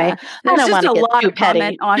anyway, there's I don't want just to a get lot too of petty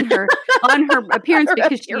comment on her appearance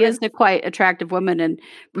because she is a quite attractive woman, and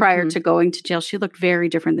prior to going to jail, she looked very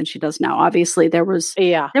different than she does now. Obviously, there was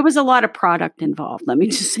a lot of product involved. Let me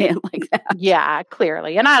just say it like that. Yeah,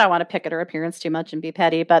 clearly, and I don't want to pick at her appearance too much and be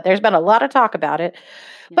petty, but there's been a lot of talk about it.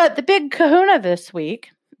 Yeah. But the big kahuna this week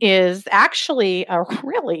is actually a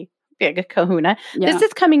really big kahuna. Yeah. This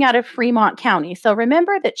is coming out of Fremont County. So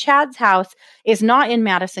remember that Chad's house is not in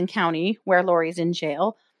Madison County where Lori's in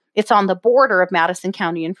jail. It's on the border of Madison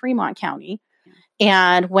County and Fremont County.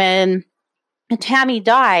 Yeah. And when Tammy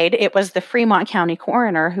died, it was the Fremont County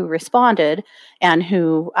coroner who responded and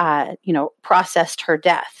who, processed her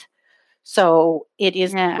death. So it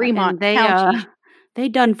is Fremont County. They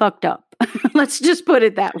done fucked up. Let's just put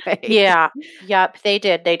it that way. Yeah. Yep. They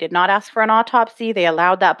did. They did not ask for an autopsy. They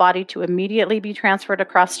allowed that body to immediately be transferred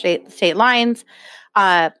across state lines.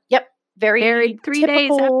 Yep. Buried 3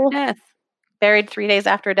 days after death. Buried 3 days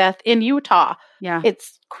after death in Utah. Yeah.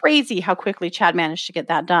 It's crazy how quickly Chad managed to get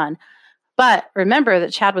that done. But remember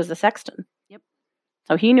that Chad was the sexton. Yep.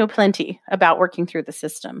 So he knew plenty about working through the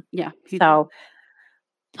system. Yeah.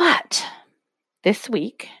 But this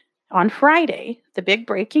week, on Friday, the big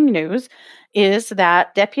breaking news is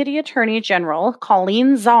that Deputy Attorney General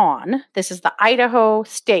Colleen Zahn, this is the Idaho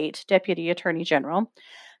State Deputy Attorney General,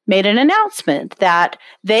 made an announcement that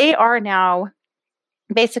they are now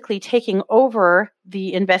basically taking over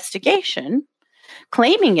the investigation,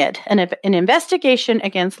 claiming it an investigation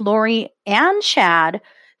against Lori and Chad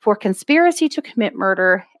for conspiracy to commit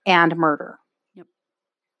murder and murder.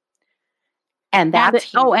 And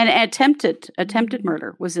that's and attempted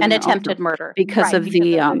murder was in an attempted murder because of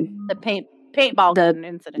the paintball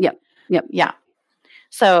incident. Yep. Yeah.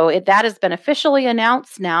 So that has been officially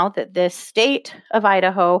announced now that this state of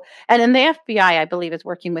Idaho, and then the FBI, I believe, is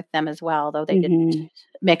working with them as well, though they didn't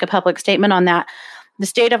make a public statement on that. The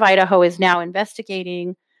state of Idaho is now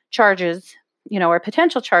investigating charges, or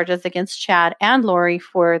potential charges against Chad and Lori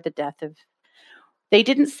for the death of. They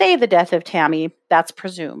didn't say the death of Tammy. That's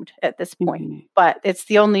presumed at this point. But it's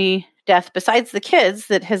the only death besides the kids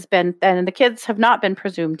that has been, and the kids have not been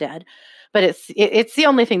presumed dead. But it's the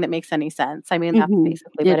only thing that makes any sense. I mean, that's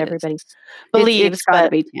basically what everybody believes. It's got to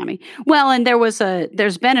be Tammy. Well, and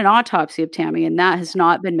there's been an autopsy of Tammy, and that has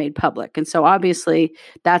not been made public. And so obviously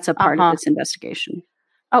that's a part of this investigation.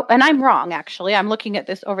 Oh, and I'm wrong, actually. I'm looking at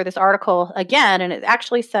this article again, and it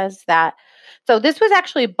actually says that. So this was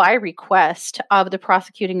actually by request of the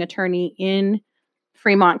prosecuting attorney in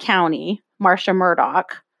Fremont County, Marcia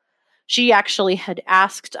Murdoch. She actually had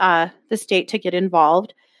asked the state to get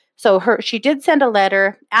involved. So she did send a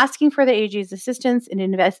letter asking for the AG's assistance in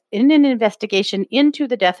an investigation into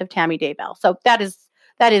the death of Tammy Daybell. So that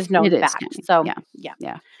is known fact. So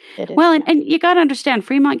yeah. Well, and you got to understand,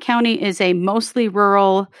 Fremont County is a mostly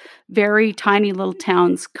rural, very tiny little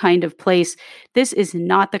towns kind of place. This is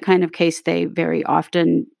not the kind of case they very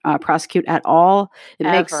often prosecute at all. It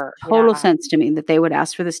makes total sense to me that they would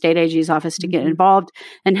ask for the state AG's office to get involved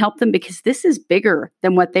and help them, because this is bigger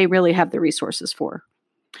than what they really have the resources for.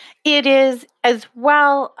 It is as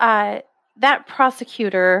well. That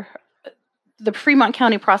prosecutor, the Fremont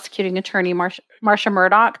County prosecuting attorney, Marcia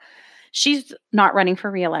Murdoch, she's not running for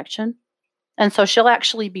re-election. And so she'll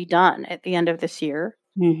actually be done at the end of this year.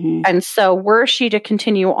 Mm-hmm. And so were she to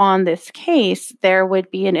continue on this case, there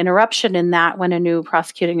would be an interruption in that when a new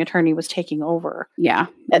prosecuting attorney was taking over Yeah.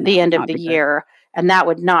 at the end of Not the be good. year. And that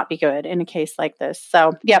would not be good in a case like this.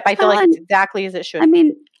 So, yep, I feel Well, like it's exactly as it should. I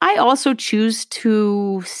mean, I also choose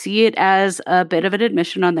to see it as a bit of an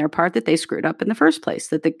admission on their part that they screwed up in the first place,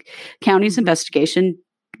 that the county's investigation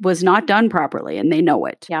was not done properly, and they know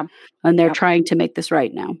it. Yeah. And they're Yep. trying to make this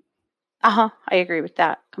right now. I agree with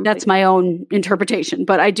that completely. That's my own interpretation,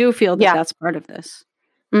 but I do feel that that's part of this.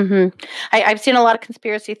 I've seen a lot of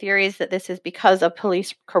conspiracy theories that this is because of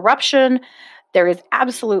police corruption. There is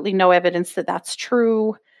absolutely no evidence that that's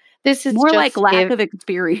true. This is more just like lack of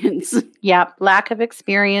experience. Yeah, lack of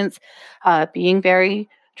experience, being very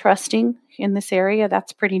trusting in this area.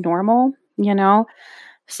 That's pretty normal,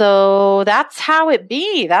 So that's how it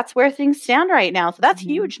be. That's where things stand right now. So that's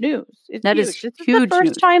huge news. It's That huge. is This is huge the first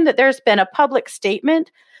news. time that there's been a public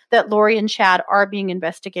statement that Lori and Chad are being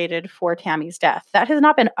investigated for Tammy's death. That has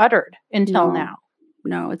not been uttered until now.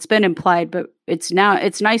 No, it's been implied, but it's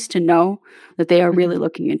nice to know that they are really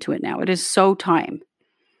looking into it now. It is so time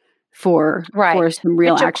for some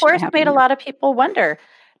real Which, of action course, to happen made a here. lot of people wonder,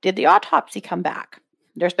 did the autopsy come back?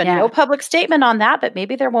 There's been no public statement on that, but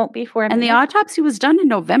maybe there won't be for him. And the autopsy was done in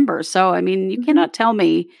November. So, I mean, you cannot tell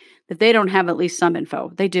me that they don't have at least some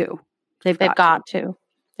info. They do. They've got to.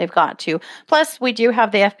 They've got to. Plus, we do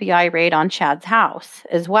have the FBI raid on Chad's house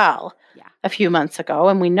as well a few months ago.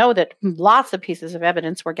 And we know that lots of pieces of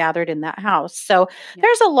evidence were gathered in that house. So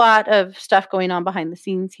there's a lot of stuff going on behind the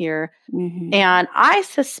scenes here. And I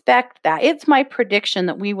suspect that it's my prediction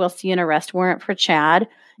that we will see an arrest warrant for Chad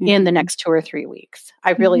in the next 2 or 3 weeks.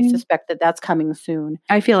 I really suspect that that's coming soon.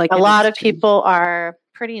 I feel like a lot of people are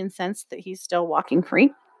pretty incensed that he's still walking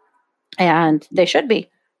free. And they should be.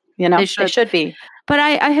 They should be. But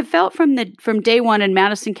I have felt from day one in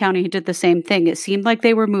Madison County, he did the same thing. It seemed like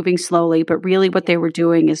they were moving slowly, but really what they were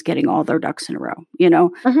doing is getting all their ducks in a row.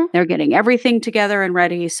 They're getting everything together and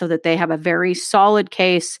ready so that they have a very solid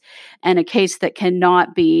case and a case that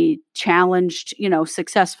cannot be challenged,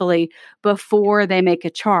 successfully before they make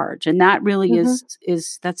a charge. And that really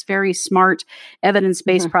that's very smart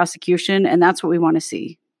evidence-based prosecution. And that's what we want to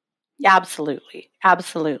see. Absolutely.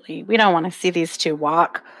 Absolutely. We don't want to see these two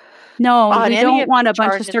walk. No, we don't want a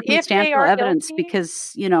bunch of circumstantial evidence guilty,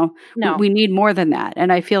 because, we need more than that.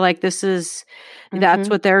 And I feel like that's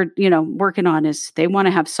what they're, working on is they want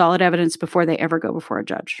to have solid evidence before they ever go before a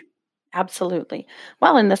judge. Absolutely.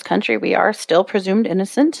 Well, in this country, we are still presumed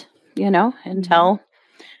innocent, until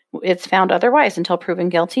it's found otherwise, until proven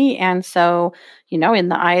guilty. And so, in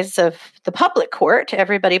the eyes of the public court,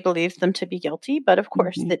 everybody believes them to be guilty. But of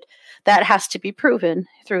course, that has to be proven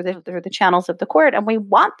through the channels of the court. And we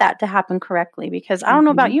want that to happen correctly because I don't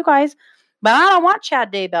know about you guys, but I don't want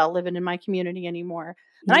Chad Daybell living in my community anymore.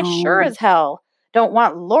 And I sure as hell don't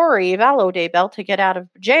want Lori Vallow Daybell to get out of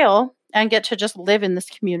jail and get to just live in this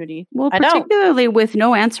community. Well, particularly with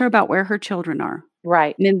no answer about where her children are.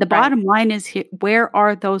 Right. I mean, the bottom line is, where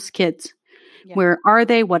are those kids? Yeah. Where are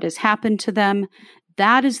they? What has happened to them?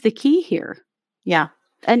 That is the key here. Yeah.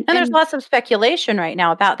 And there's lots of speculation right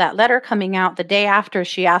now about that letter coming out the day after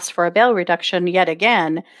she asked for a bail reduction yet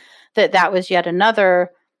again, that was yet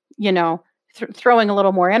another, throwing a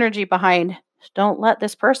little more energy behind, don't let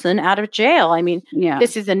this person out of jail. I mean,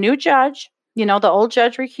 this is a new judge. The old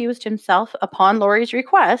judge recused himself upon Lori's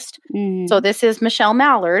request. So this is Michelle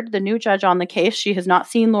Mallard, the new judge on the case. She has not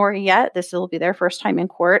seen Lori yet. This will be their first time in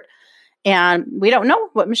court. And we don't know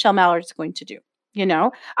what Michelle Mallard is going to do.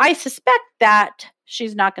 I suspect that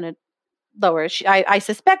she's not going to lower. I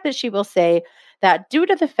suspect that she will say that due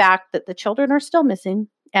to the fact that the children are still missing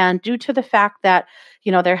and due to the fact that,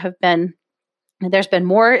 there's been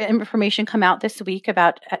more information come out this week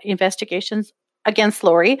about investigations against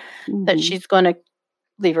Lori, that she's going to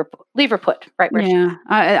leave her put right where she is.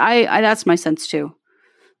 I that's my sense too.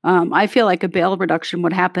 I feel like a bail reduction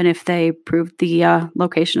would happen if they proved the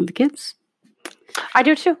location of the kids. I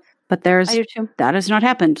do too. But that has not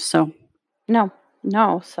happened. So no.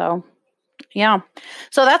 So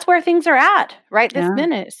so that's where things are at right this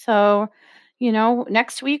minute. So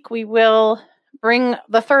next week we will bring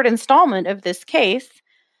the third installment of this case.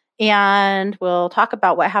 And we'll talk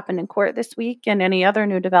about what happened in court this week and any other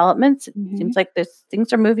new developments. It seems like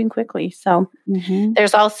things are moving quickly. So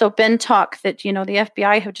there's also been talk that, the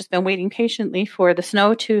FBI have just been waiting patiently for the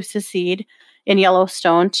snow to secede in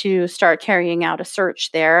Yellowstone to start carrying out a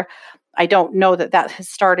search there. I don't know that has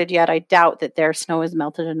started yet. I doubt that their snow is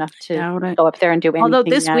melted enough to go up there and do anything. Although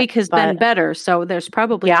this week has been better. So there's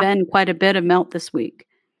probably been quite a bit of melt this week.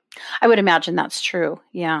 I would imagine that's true.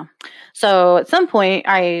 Yeah. So at some point,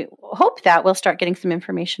 I hope that we'll start getting some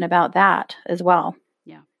information about that as well.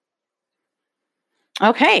 Yeah.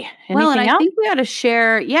 Okay. Well, and Anything I else? think we ought to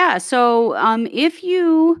share. Yeah. So if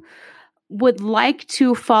you would like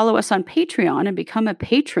to follow us on Patreon and become a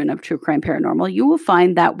patron of True Crime Paranormal, you will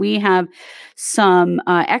find that we have some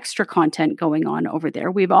extra content going on over there.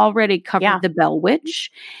 We've already Yeah. covered the Bell Witch,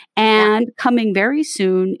 Yeah. and coming very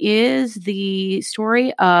soon is the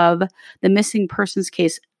story of the missing persons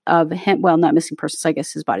case of him. Well, not missing persons, I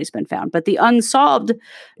guess his body's been found, but the unsolved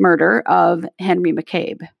murder of Henry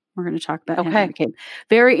McCabe. We're going to talk about Henry Okay. McCabe.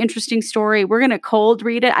 Very interesting story. We're going to cold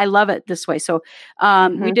read it. I love it this way. So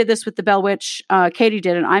we did this with the Bell Witch. Katie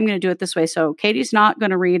did, and I'm going to do it this way. So Katie's not going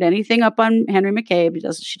to read anything up on Henry McCabe.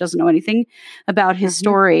 She doesn't know anything about his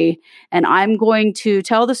story. And I'm going to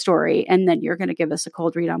tell the story, and then you're going to give us a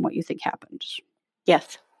cold read on what you think happened.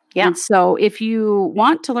 Yes. Yeah. And so if you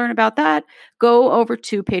want to learn about that, go over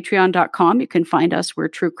to patreon.com. You can find us. We're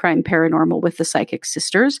True Crime Paranormal with the Psychic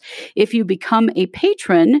Sisters. If you become a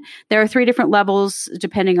patron, there are 3 different levels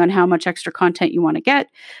depending on how much extra content you want to get,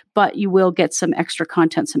 but you will get some extra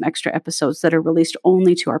content, some extra episodes that are released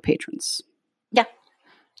only to our patrons. Yeah.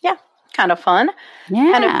 Yeah. Kind of fun.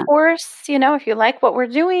 Yeah. And of course, if you like what we're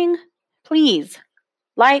doing, please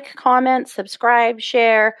like, comment, subscribe,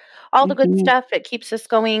 share, all the good stuff. It keeps us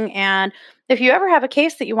going. And if you ever have a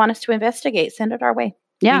case that you want us to investigate, send it our way.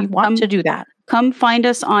 Yeah. We want to do that. Come find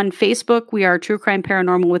us on Facebook. We are True Crime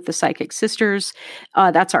Paranormal with the Psychic Sisters.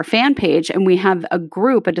 That's our fan page. And we have a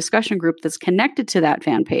discussion group that's connected to that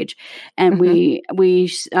fan page. And we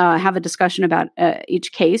have a discussion about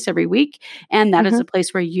each case every week. And that is a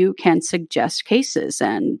place where you can suggest cases.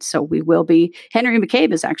 And so we will be, Henry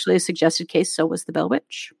McCabe is actually a suggested case. So was the Bell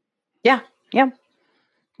Witch. Yeah. Yeah.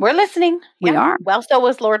 We're listening. We are. Well, so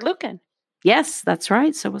was Lord Lucan. Yes, that's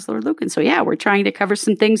right. So was Lord Lucan. So yeah, we're trying to cover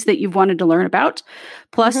some things that you've wanted to learn about,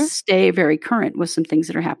 plus stay very current with some things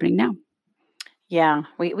that are happening now. Yeah,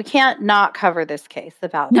 we can't not cover this case, the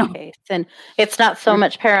Vallow case. And it's not so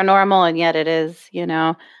much paranormal, and yet it is,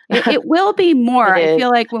 It will be more. I feel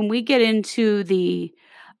like when we get into the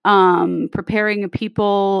preparing of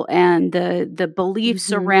people and the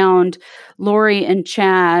beliefs around Lori and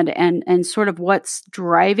Chad and sort of what's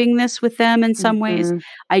driving this with them in some ways,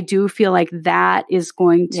 I do feel like that is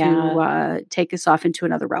going to take us off into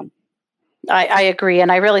another realm. I agree.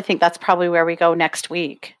 And I really think that's probably where we go next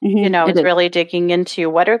week. It's really digging into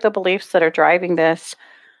what are the beliefs that are driving this?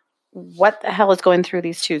 What the hell is going through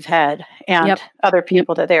these two's head and other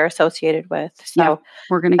people that they're associated with? So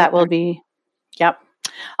we're going to that will be,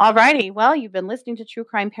 All righty. Well, you've been listening to True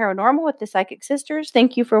Crime Paranormal with the Psychic Sisters.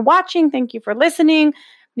 Thank you for watching. Thank you for listening.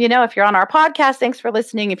 If you're on our podcast, thanks for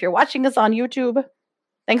listening. If you're watching us on YouTube,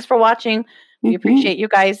 thanks for watching. We appreciate you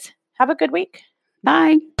guys. Have a good week.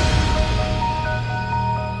 Bye.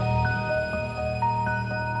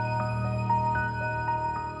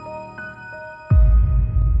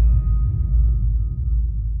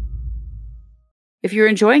 If you're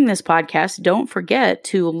enjoying this podcast, don't forget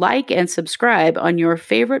to like and subscribe on your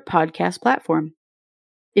favorite podcast platform.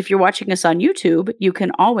 If you're watching us on YouTube, you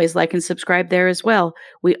can always like and subscribe there as well.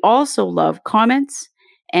 We also love comments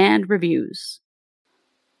and reviews.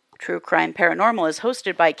 True Crime Paranormal is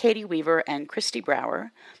hosted by Katie Weaver and Christy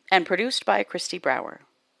Brower and produced by Christy Brower.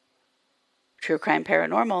 True Crime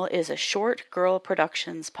Paranormal is a Short Girl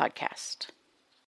Productions podcast.